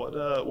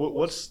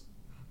 What's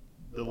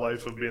the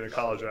life of being a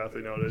college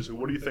athlete nowadays?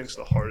 What do you think's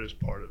the hardest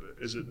part of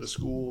it? Is it the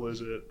school? Is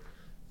it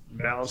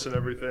balancing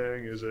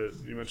everything? Is it,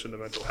 you mentioned the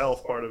mental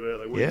health part of it?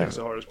 Like, what do you think's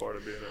the hardest part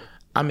of being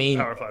a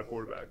Power 5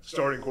 quarterback,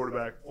 starting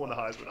quarterback, won the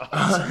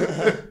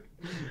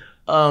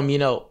Heisman? You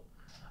know,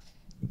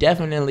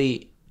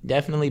 definitely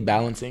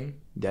balancing.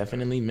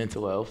 Definitely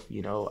mental health.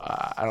 You know,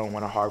 I don't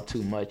want to harp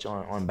too much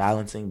on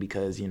balancing,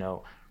 because, you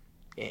know,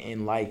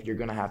 in life you're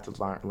gonna have to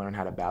learn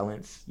how to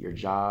balance your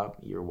job,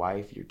 your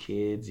wife, your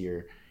kids,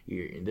 your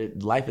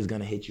life is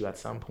gonna hit you at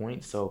some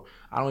point. So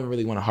I don't even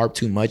really want to harp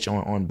too much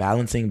on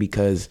balancing,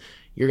 because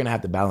you're gonna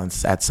have to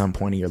balance at some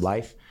point in your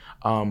life.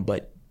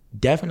 But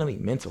definitely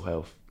mental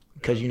health,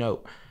 because, you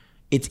know,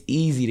 it's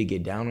easy to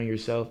get down on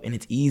yourself and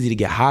it's easy to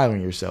get high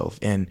on yourself,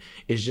 and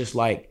it's just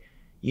like,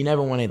 you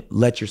never want to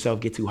let yourself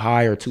get too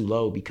high or too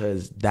low,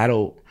 because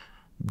that'll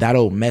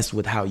mess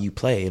with how you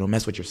play. It'll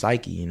mess with your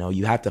psyche. You know,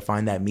 you have to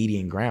find that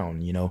median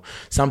ground. You know,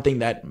 something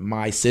that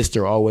my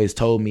sister always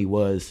told me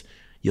was,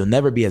 you'll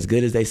never be as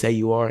good as they say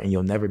you are, and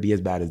you'll never be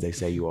as bad as they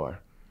say you are,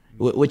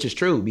 which is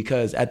true,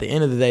 because at the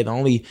end of the day, the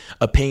only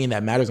opinion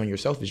that matters on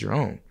yourself is your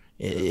own.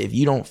 If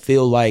you don't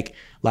feel like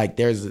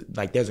there's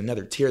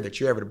another tier that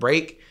you're able to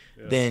break,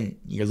 then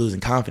you're losing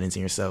confidence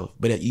in yourself.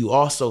 But if you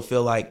also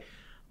feel like,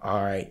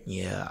 all right,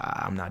 yeah,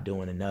 I'm not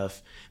doing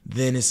enough,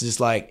 then it's just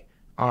like,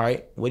 all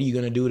right, what are you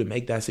going to do to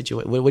make that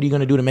situation? What are you going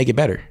to do to make it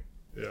better?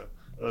 Yeah,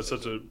 that's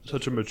such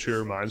a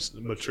mature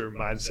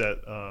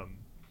mindset.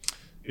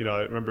 You know,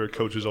 I remember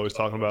coaches always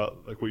talking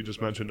about, like what you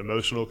just mentioned,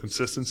 emotional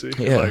consistency.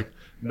 Yeah. Like,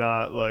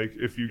 not like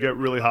if you get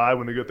really high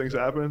when the good things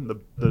happen,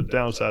 the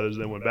downside is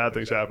then when bad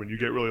things happen, you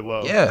get really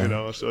low. Yeah, you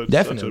know, so it's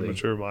definitely. such a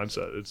mature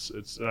mindset.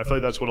 It's and I feel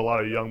like that's what a lot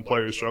of young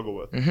players struggle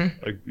with.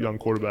 Mm-hmm. Like young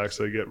quarterbacks,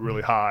 they get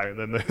really high and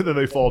then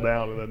they fall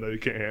down and then they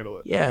can't handle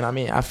it. Yeah, and I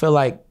mean, I feel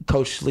like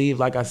Coach Sleeve,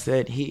 like I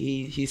said,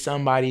 he's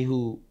somebody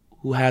who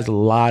has a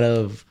lot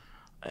of.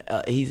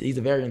 He's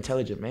a very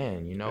intelligent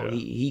man. You know,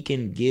 he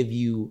can give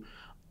you.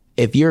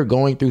 If you're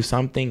going through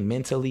something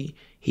mentally,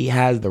 he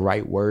has the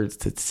right words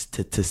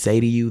to say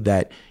to you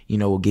that, you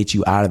know, will get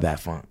you out of that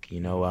funk.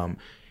 You know,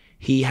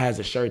 he has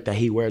a shirt that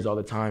he wears all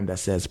the time that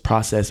says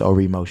process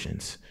over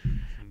emotions.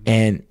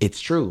 And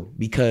it's true,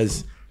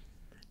 because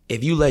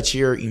if you let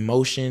your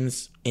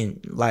emotions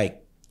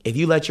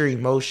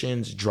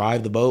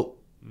drive the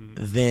boat,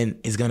 then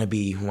it's going to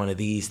be one of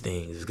these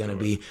things. It's going to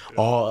be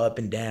all up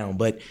and down.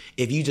 But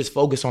if you just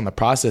focus on the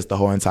process the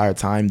whole entire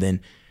time,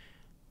 then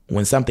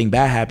when something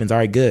bad happens, all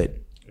right,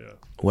 good. Yeah.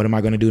 What am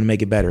I going to do to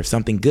make it better? If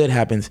something good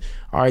happens,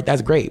 all right,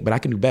 that's great, but I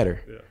can do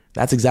better. Yeah.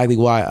 That's exactly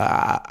why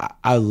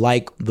I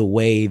like the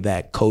way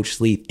that Coach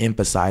Sleep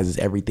emphasizes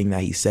everything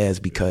that he says,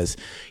 because,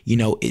 you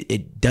know,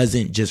 it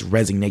doesn't just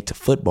resonate to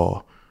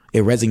football.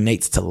 It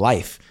resonates to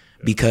life.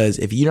 Yeah. Because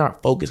if you're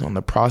not focused on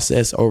the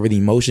process over the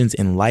emotions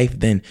in life,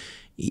 then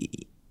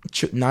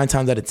 9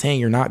 times out of 10,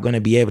 you're not going to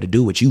be able to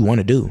do what you want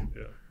to do.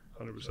 Yeah,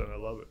 100%. I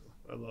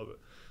love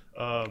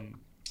it.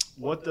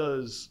 What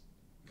does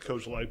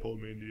Coach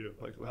Leipold mean to you?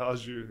 Like,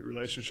 how's your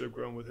relationship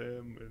grown with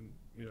him, and,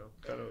 you know,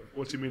 kind of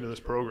what's he mean to this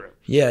program?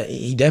 Yeah,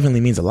 he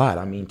definitely means a lot.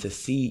 I mean, to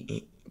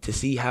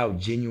see how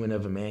genuine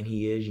of a man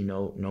he is, you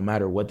know, no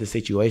matter what the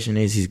situation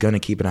is, he's going to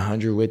keep it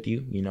 100 with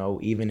you. You know,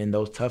 even in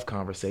those tough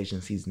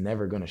conversations, he's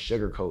never going to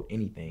sugarcoat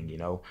anything, you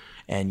know.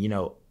 And, you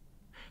know,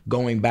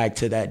 going back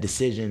to that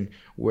decision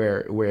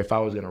where if I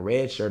was going to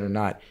redshirt or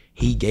not,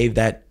 he gave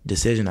that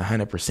decision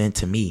 100%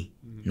 to me,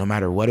 no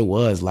matter what it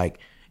was. Like,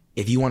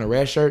 if you want a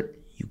red shirt,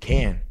 you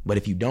can. But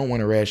if you don't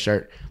want a red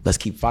shirt, let's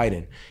keep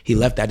fighting. He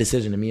left that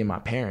decision to me and my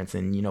parents.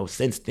 And, you know,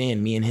 since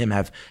then, me and him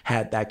have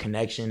had that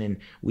connection, and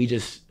we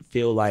just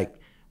feel like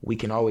we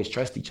can always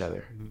trust each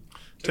other. Mm-hmm.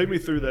 Take me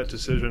through that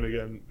decision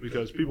again,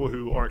 because people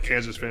who aren't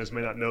Kansas fans may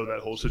not know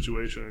that whole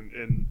situation.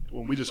 And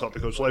when we just talked to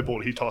Coach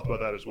Leipold, he talked about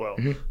that as well,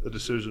 the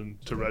decision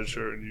to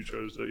redshirt, and you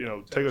chose to, you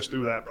know, take us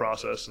through that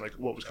process and like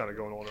what was kind of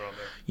going on around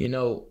there. You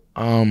know,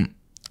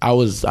 I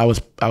was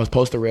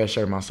supposed to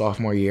redshirt my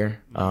sophomore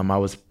year. I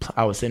was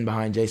sitting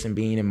behind Jason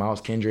Bean and Miles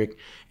Kendrick,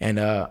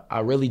 and I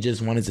really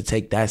just wanted to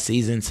take that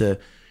season to,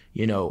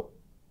 you know,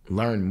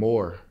 learn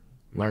more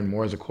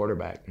as a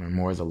quarterback, learn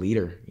more as a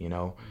leader. You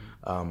know,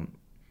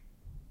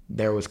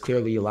 there was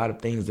clearly a lot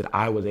of things that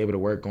I was able to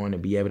work on to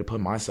be able to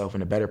put myself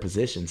in a better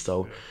position.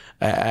 So,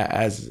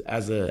 as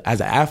an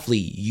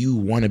athlete, you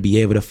want to be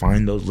able to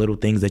find those little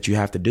things that you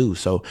have to do.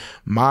 So,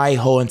 my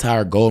whole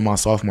entire goal my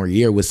sophomore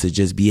year was to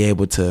just be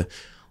able to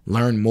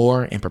learn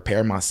more and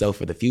prepare myself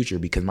for the future,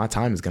 because my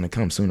time is going to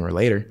come sooner or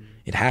later.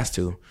 It has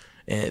to.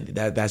 And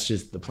that's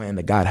just the plan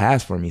that God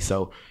has for me.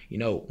 So, you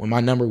know, when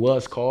my number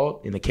was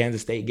called in the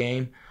Kansas State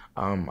game,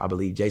 I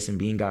believe Jason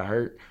Bean got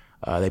hurt.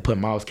 They put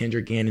Miles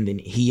Kendrick in, and then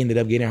he ended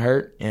up getting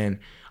hurt, and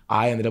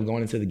I ended up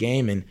going into the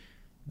game, and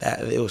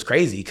it was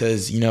crazy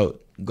because, you know,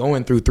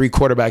 going through 3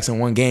 quarterbacks in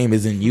one game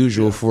isn't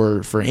usual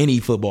for any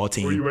football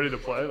team. Were you ready to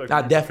play?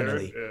 Like,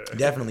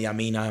 definitely. I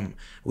mean,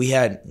 we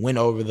had went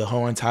over the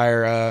whole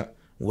entire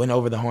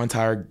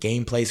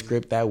gameplay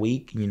script that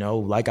week. You know,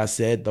 like I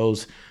said,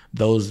 those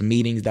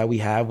meetings that we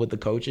have with the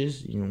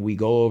coaches, you know, we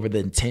go over the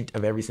intent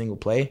of every single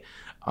play.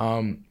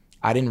 I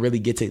didn't really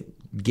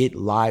get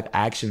live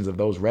actions of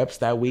those reps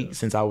that week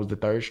since I was the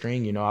third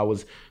string. You know, I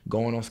was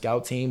going on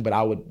scout team, but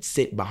I would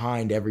sit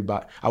behind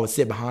everybody. I would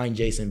sit behind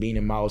Jason Bean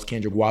and Miles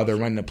Kendrick while they're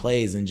running the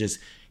plays and just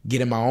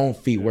getting my own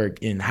feet work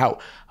and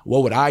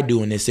what would I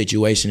do in this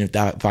situation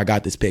if I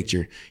got this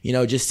picture? You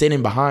know, just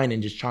sitting behind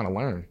and just trying to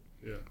learn.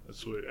 Yeah, that's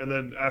sweet. And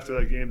then after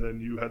that game,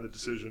 then you had the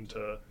decision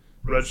to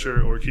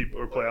redshirt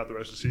or play out the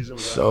rest of the season.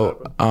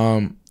 So,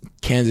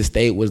 Kansas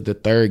State was the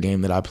third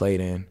game that I played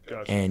in,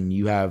 Gotcha. And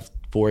you have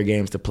 4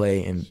 games to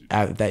play, and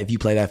after that, if you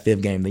play that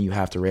 5th game, then you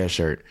have to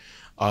redshirt.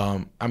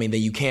 Then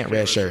you can't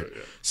redshirt.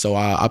 Yeah. So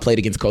I played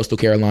against Coastal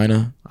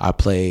Carolina. I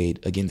played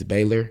against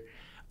Baylor.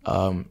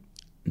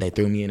 They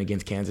threw me in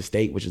against Kansas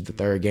State, which is the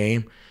third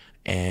game.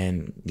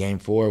 And game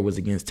 4 was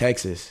against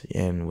Texas,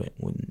 and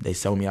when they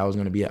told me I was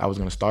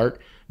gonna start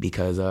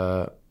because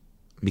I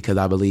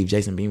believe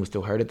Jason Bean was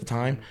still hurt at the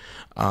time,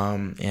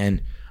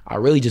 and I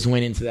really just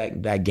went into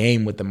that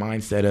game with the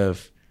mindset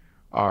of,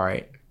 all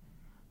right,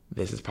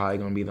 this is probably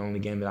gonna be the only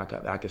game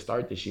that I could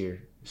start this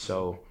year.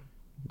 So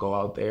go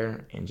out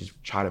there and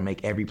just try to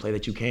make every play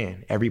that you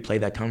can. Every play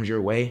that comes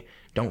your way,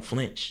 don't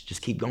flinch.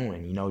 Just keep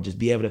going. Just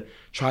be able to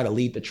try to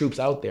lead the troops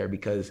out there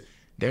because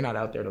they're not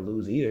out there to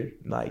lose either.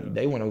 Like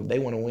they want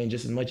to win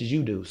just as much as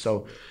you do.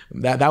 So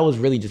that was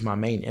really just my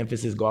main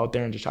emphasis. Go out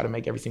there and just try to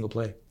make every single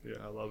play. Yeah,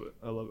 I love it,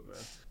 man.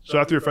 So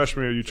after your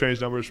freshman year, you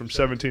changed numbers from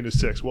 17 to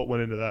 6. What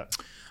went into that?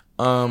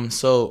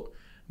 So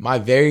my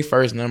very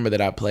first number that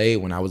I played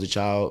when I was a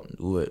child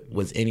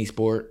was any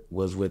sport,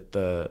 was with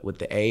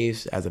the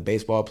A's as a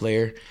baseball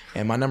player,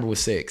 and my number was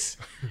 6.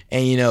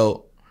 And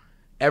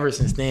ever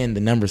since then,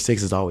 the number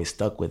 6 has always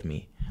stuck with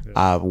me. Yeah.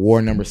 I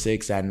wore number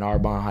 6 at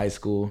Narbonne High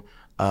School.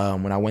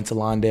 When I went to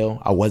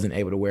Lawndale, I wasn't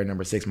able to wear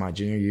number 6 my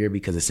junior year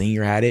because a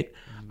senior had it.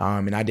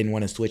 And I didn't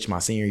want to switch my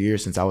senior year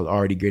since I was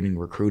already getting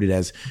recruited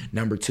as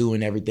number 2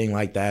 and everything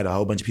like that. A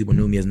whole bunch of people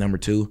knew me as number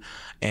 2.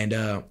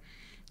 And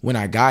when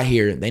I got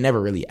here, they never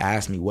really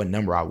asked me what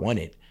number I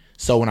wanted.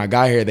 So when I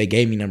got here, they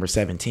gave me number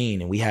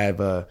 17. And we have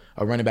a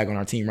running back on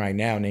our team right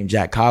now named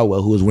Jack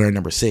Caldwell who was wearing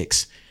number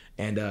 6.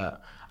 And I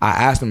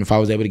asked them if I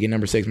was able to get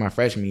number 6 my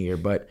freshman year,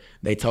 but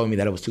they told me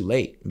that it was too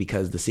late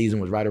because the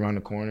season was right around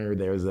the corner.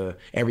 There was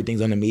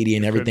everything's on the media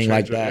and everything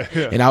like that.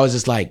 Yeah. And I was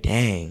just like,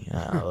 dang,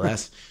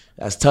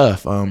 that's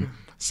tough.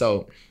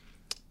 So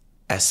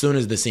as soon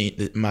as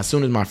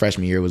my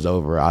freshman year was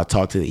over, I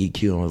talked to the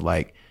EQ and was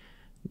like,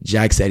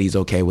 Jack said he's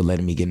okay with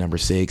letting me get number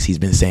 6. He's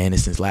been saying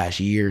this since last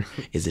year.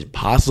 Is it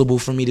possible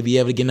for me to be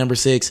able to get number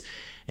 6?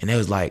 And they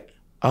was like,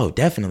 oh,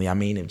 definitely. I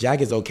mean, if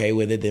Jack is okay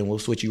with it, then we'll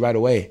switch you right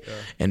away. Yeah.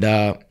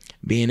 And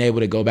being able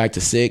to go back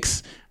to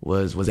 6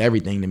 was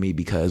everything to me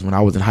because when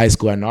I was in high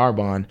school at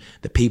Narbonne,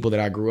 the people that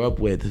I grew up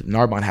with,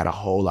 Narbonne had a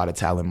whole lot of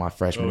talent my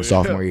freshman and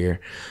sophomore year.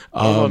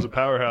 Narbonne's a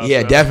powerhouse.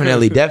 Yeah,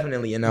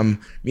 definitely. And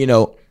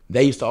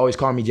they used to always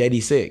call me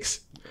JD6,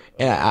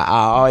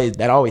 and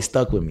that always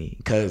stuck with me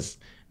because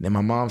then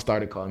my mom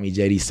started calling me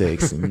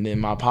JD6, and then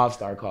my pop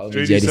started calling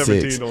me JD6.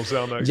 JD17 don't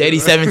sound that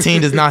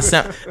JD17 does not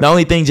sound. The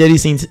only thing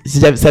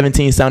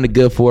JD17 sounded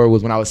good for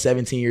was when I was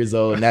 17 years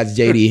old, and that's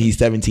JD. And he's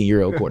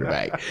 17-year-old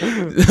quarterback.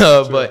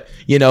 But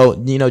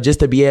just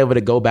to be able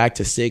to go back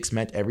to 6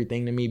 meant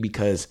everything to me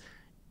because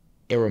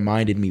it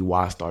reminded me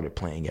why I started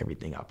playing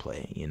everything I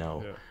play.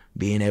 Yeah.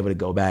 Being able to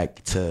go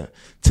back to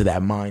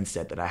that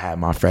mindset that I had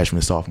my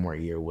freshman sophomore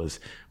year was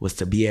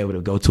to be able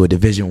to go to a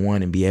Division I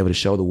and be able to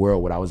show the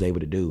world what I was able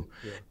to do.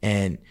 Yeah.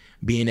 And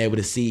being able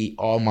to see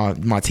all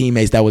my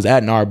teammates that was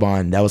at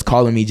Narbonne that was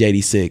calling me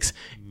JD6,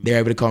 they're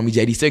able to call me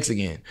JD6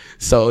 again.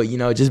 So,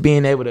 just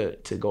being able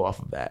to go off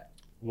of that.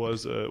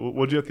 What'd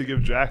you have to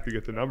give Jack to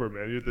get the number,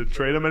 man? You had to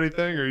trade him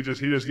anything, or he just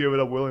gave it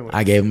up willingly?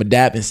 I gave him a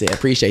dap and said,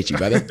 appreciate you,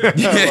 brother.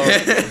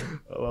 I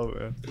love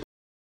it,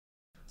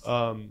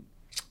 man.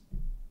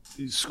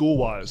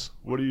 School-wise,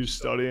 what are you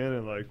studying,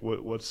 and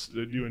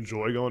do you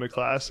enjoy going to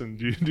class, and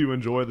do you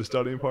enjoy the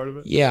studying part of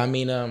it? Yeah, I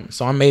mean,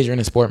 so I'm majoring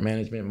in sport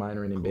management,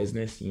 minoring in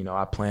business.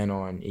 I plan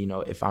on,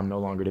 if I'm no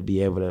longer to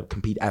be able to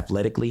compete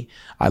athletically,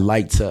 I'd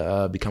like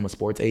to become a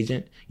sports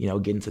agent,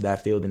 get into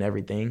that field and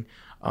everything.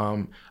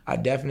 I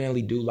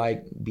definitely do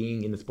like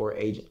being in the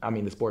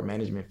sport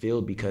management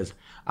field because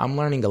I'm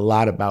learning a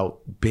lot about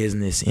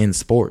business in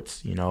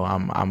sports.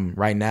 I'm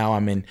right now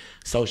I'm in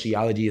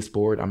sociology of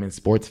sport. I'm in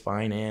sports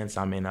finance.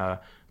 I'm in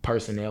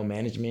personnel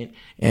management,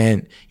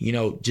 and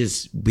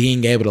just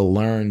being able to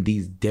learn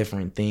these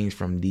different things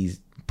from these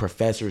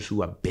professors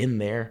who have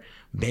been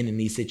in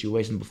these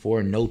situations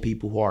before, know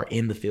people who are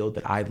in the field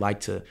that I'd like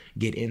to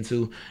get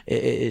into.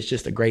 It's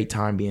just a great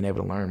time being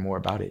able to learn more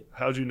about it.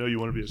 How'd you know you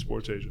want to be a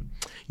sports agent?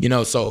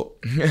 So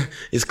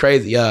it's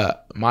crazy.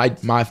 My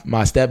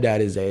stepdad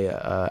is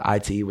a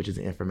IT, which is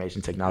an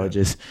information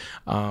technologist.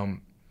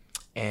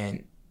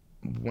 And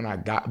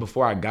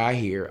before I got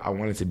here, I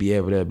wanted to be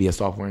able to be a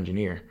software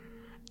engineer.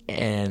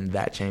 And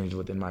that changed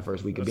within my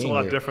first week of being here.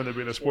 That's a lot different than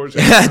being a sports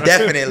agent.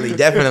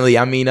 Definitely.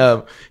 I mean,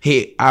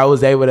 I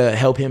was able to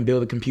help him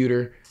build a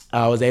computer.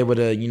 I was able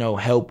to,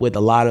 help with a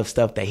lot of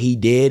stuff that he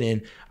did.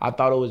 And I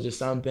thought it was just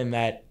something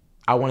that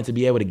I wanted to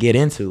be able to get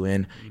into.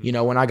 And,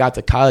 when I got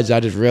to college, I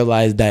just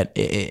realized that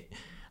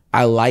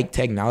I like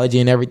technology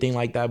and everything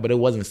like that, but it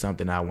wasn't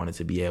something I wanted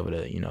to be able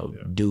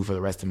to, do for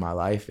the rest of my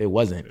life. It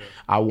wasn't. Yeah.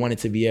 I wanted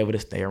to be able to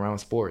stay around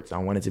sports. I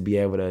wanted to be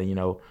able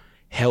to,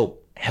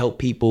 help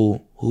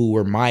people who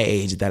were my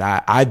age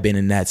that I've been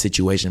in that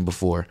situation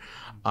before.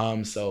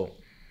 So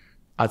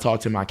I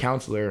talked to my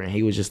counselor, and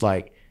he was just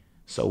like,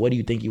 so what do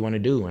you think you want to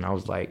do? And I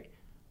was like,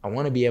 I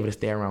want to be able to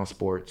stay around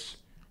sports.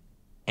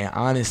 And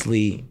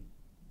honestly,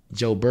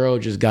 Joe Burrow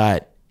just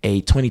got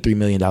a $23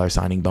 million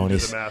signing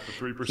bonus. You did the math of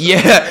 3%.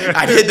 Yeah,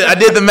 I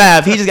did the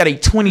math. He just got a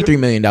 $23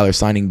 million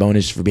signing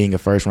bonus for being a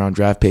first-round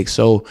draft pick.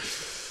 So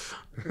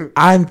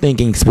I'm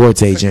thinking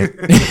sports agent.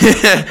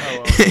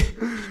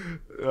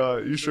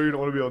 You sure you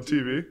don't want to be on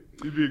TV?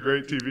 You'd be a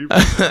great TV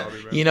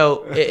personality, man. You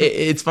know,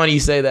 it's funny you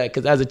say that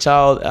because as a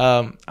child,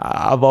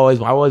 I always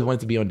wanted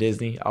to be on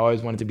Disney. I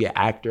always wanted to be an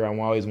actor. I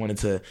always wanted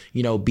to,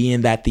 you know, be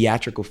in that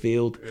theatrical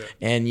field. Yeah.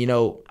 And, you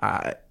know,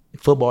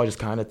 football just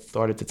kind of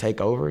started to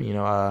take over. You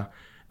know,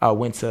 I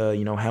went to,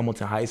 you know,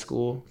 Hamilton High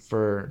School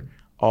for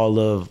all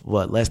of,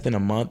 less than a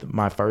month,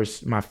 my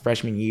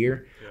freshman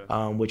year,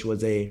 which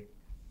was a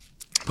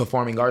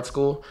performing arts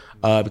school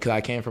because I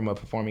came from a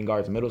performing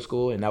arts middle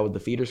school, and that was the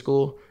feeder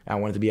school. I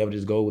wanted to be able to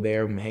just go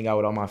there and hang out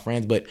with all my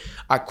friends. But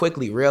I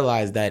quickly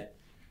realized that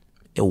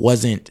it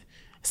wasn't,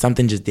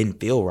 something just didn't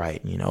feel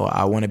right. You know,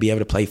 I want to be able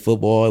to play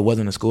football. It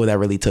wasn't a school that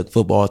really took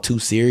football too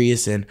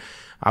serious. And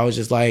I was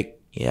just like,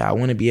 yeah, I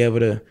want to be able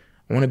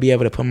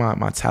to put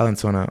my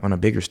talents on a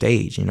bigger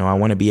stage. You know, I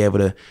want to be able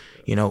to,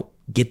 you know,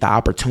 get the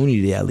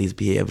opportunity to at least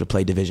be able to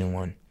play Division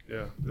I.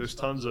 Yeah, there's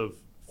tons of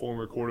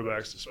former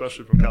quarterbacks,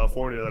 especially from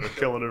California, that are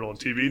killing it on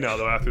TV now,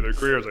 though, after their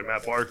careers, like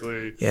Matt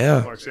Barkley,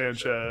 Mark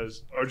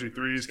Sanchez,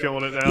 RG3's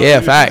killing it now. Yeah,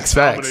 facts.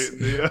 Facts.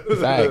 They're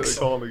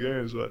calling the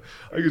games, but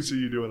I could see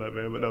you doing that,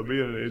 man. But no,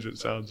 being an agent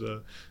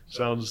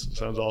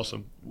sounds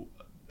awesome.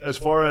 As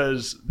far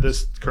as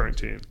this current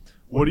team,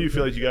 what do you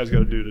feel like you guys got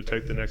to do to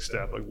take the next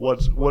step? Like,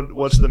 what's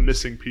the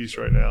missing piece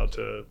right now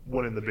to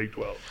winning the Big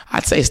 12?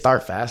 I'd say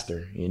start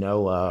faster. You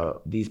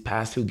know, these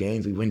past 2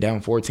 games, we went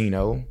down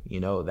 14-0. You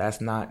know, that's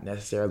not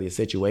necessarily a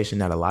situation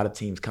that a lot of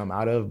teams come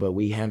out of, but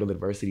we handled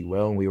adversity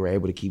well, and we were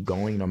able to keep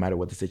going no matter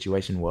what the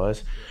situation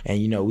was.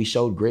 And, you know, we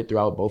showed grit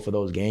throughout both of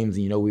those games,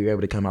 and, you know, we were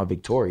able to come out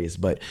victorious.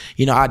 But,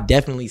 you know, I'd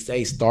definitely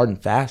say starting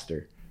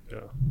faster. Yeah.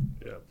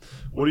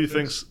 What do you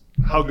think's,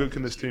 how good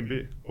can this team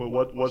be?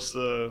 What's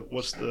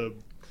the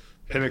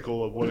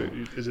pinnacle of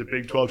is it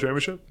Big 12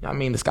 championship? I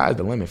mean, the sky's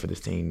the limit for this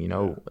team. You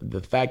know,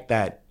 the fact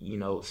that, you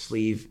know,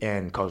 Sleeve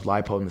and Coach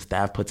Leipold and the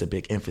staff puts a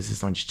big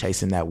emphasis on just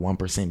chasing that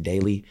 1%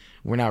 daily.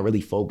 We're not really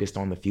focused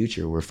on the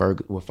future. We're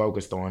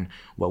focused on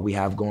what we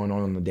have going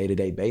on a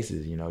day-to-day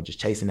basis. You know,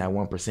 just chasing that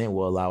 1%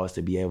 will allow us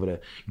to be able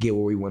to get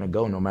where we want to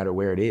go no matter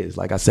where it is.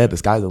 Like I said, the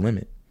sky's the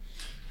limit.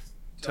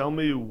 Tell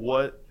me,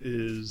 what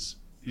is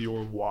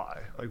your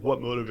why? Like, what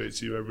motivates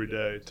you every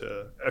day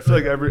to? I feel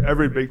like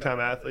every big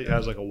time athlete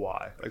has like a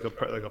why, like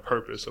a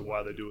purpose of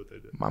why they do what they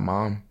do. My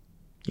mom,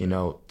 you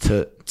know,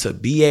 to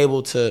be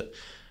able to.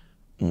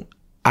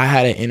 I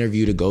had an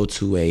interview to go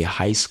to a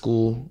high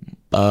school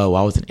while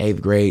I was in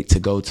 8th grade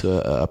to go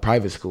to a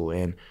private school,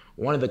 and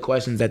one of the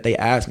questions that they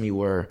asked me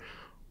were,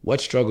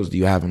 "What struggles do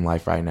you have in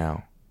life right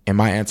now?" And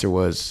my answer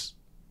was,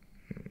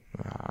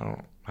 "I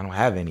don't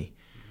have any,"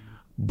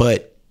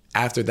 but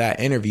after that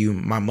interview,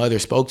 my mother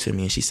spoke to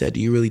me and she said, "Do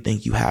you really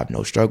think you have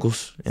no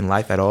struggles in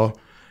life at all?"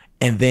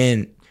 And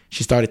then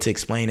she started to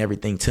explain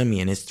everything to me,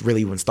 and it's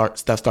really when stuff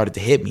started to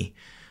hit me.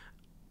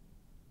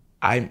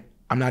 I'm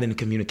not in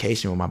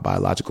communication with my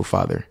biological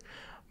father.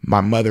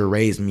 My mother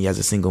raised me as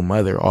a single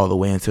mother all the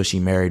way until she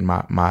married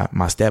my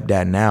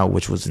stepdad now,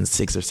 which was in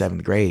 6th or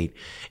 7th grade.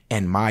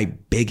 And my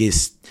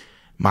biggest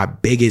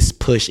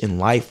push in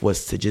life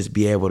was to just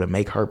be able to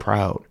make her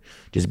proud.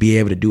 Just be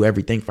able to do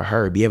everything for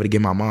her, be able to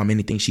give my mom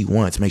anything she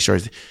wants, make sure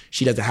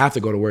she doesn't have to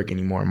go to work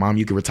anymore. Mom,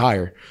 you can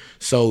retire.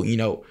 So, you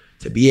know,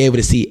 to be able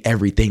to see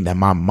everything that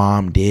my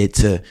mom did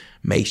to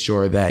make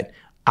sure that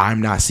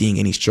I'm not seeing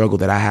any struggle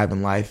that I have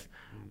in life,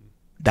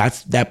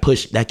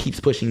 that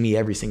keeps pushing me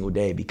every single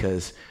day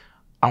because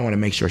I want to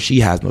make sure she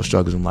has no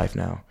struggles in life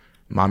now.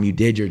 Mom, you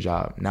did your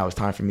job. Now it's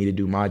time for me to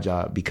do my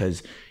job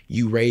because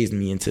you raised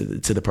me into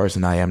the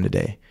person I am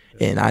today.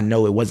 And I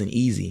know it wasn't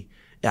easy.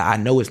 I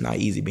know it's not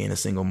easy being a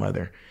single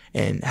mother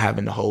and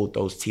having to hold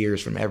those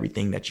tears from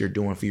everything that you're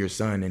doing for your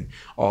son and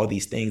all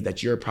these things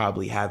that you're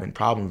probably having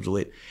problems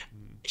with.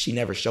 She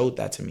never showed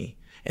that to me.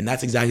 And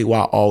that's exactly why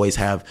I always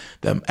have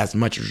as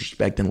much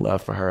respect and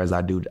love for her as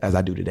I do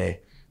today,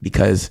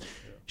 because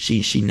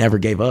she never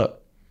gave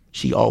up.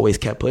 She always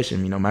kept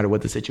pushing me no matter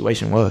what the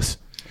situation was.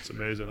 It's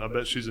amazing. I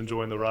bet she's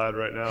enjoying the ride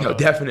right now. No,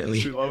 definitely.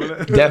 Is she loving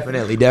it?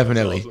 Definitely.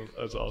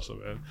 That's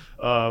awesome, man.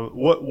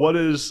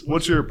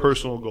 What's your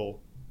personal goal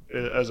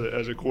as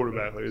a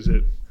quarterback? Like, is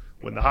it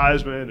win the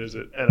Heisman? Is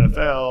it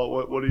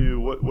NFL? What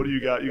do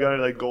you got? You got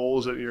any like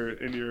goals in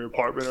your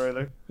apartment or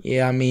anything?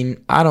 Yeah, I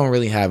mean, I don't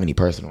really have any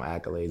personal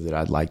accolades that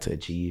I'd like to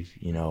achieve.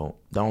 You know,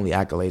 the only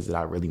accolades that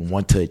I really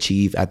want to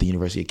achieve at the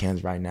University of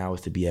Kansas right now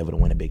is to be able to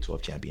win a Big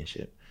 12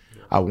 championship.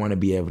 I want to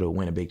be able to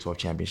win a Big 12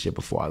 championship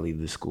before I leave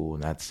the school,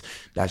 and that's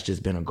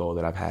just been a goal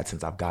that I've had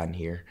since I've gotten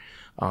here.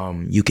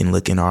 You can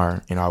look in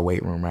our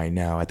weight room right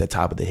now at the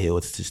top of the hill.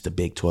 It's just a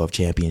Big 12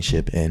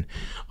 championship, and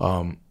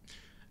right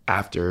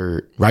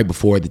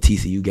before the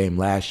TCU game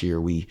last year,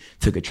 we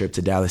took a trip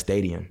to Dallas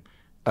Stadium,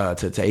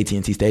 to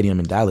AT&T Stadium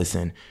in Dallas,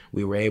 and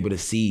we were able to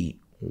see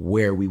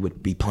where we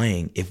would be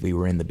playing if we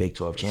were in the Big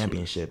 12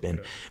 championship, and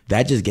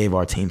that just gave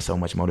our team so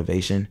much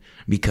motivation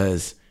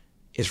because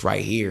it's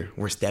right here.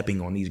 We're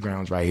stepping on these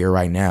grounds right here,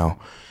 right now,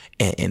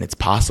 and it's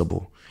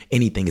possible.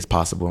 Anything is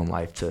possible in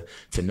life. To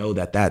know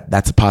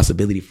that's a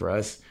possibility for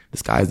us. The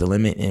sky's the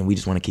limit, and we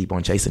just want to keep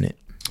on chasing it.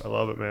 I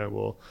love it, man.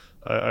 Well,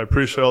 I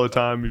appreciate all the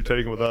time you've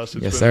taken with us.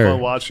 It's Yes, been sir. fun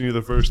watching you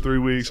the first 3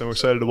 weeks. I'm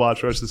excited to watch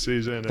the rest of the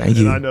season. Thank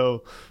you. And I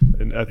know,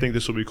 and I think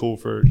this will be cool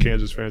for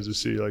Kansas fans to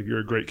see. Like, you're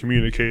a great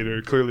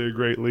communicator, clearly a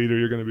great leader.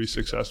 You're going to be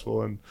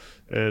successful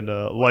in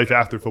life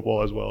after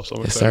football as well. So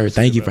I'm Yes, excited sir. to see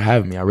Thank you that. for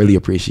having me. I really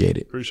appreciate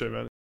it. Appreciate it,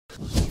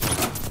 man.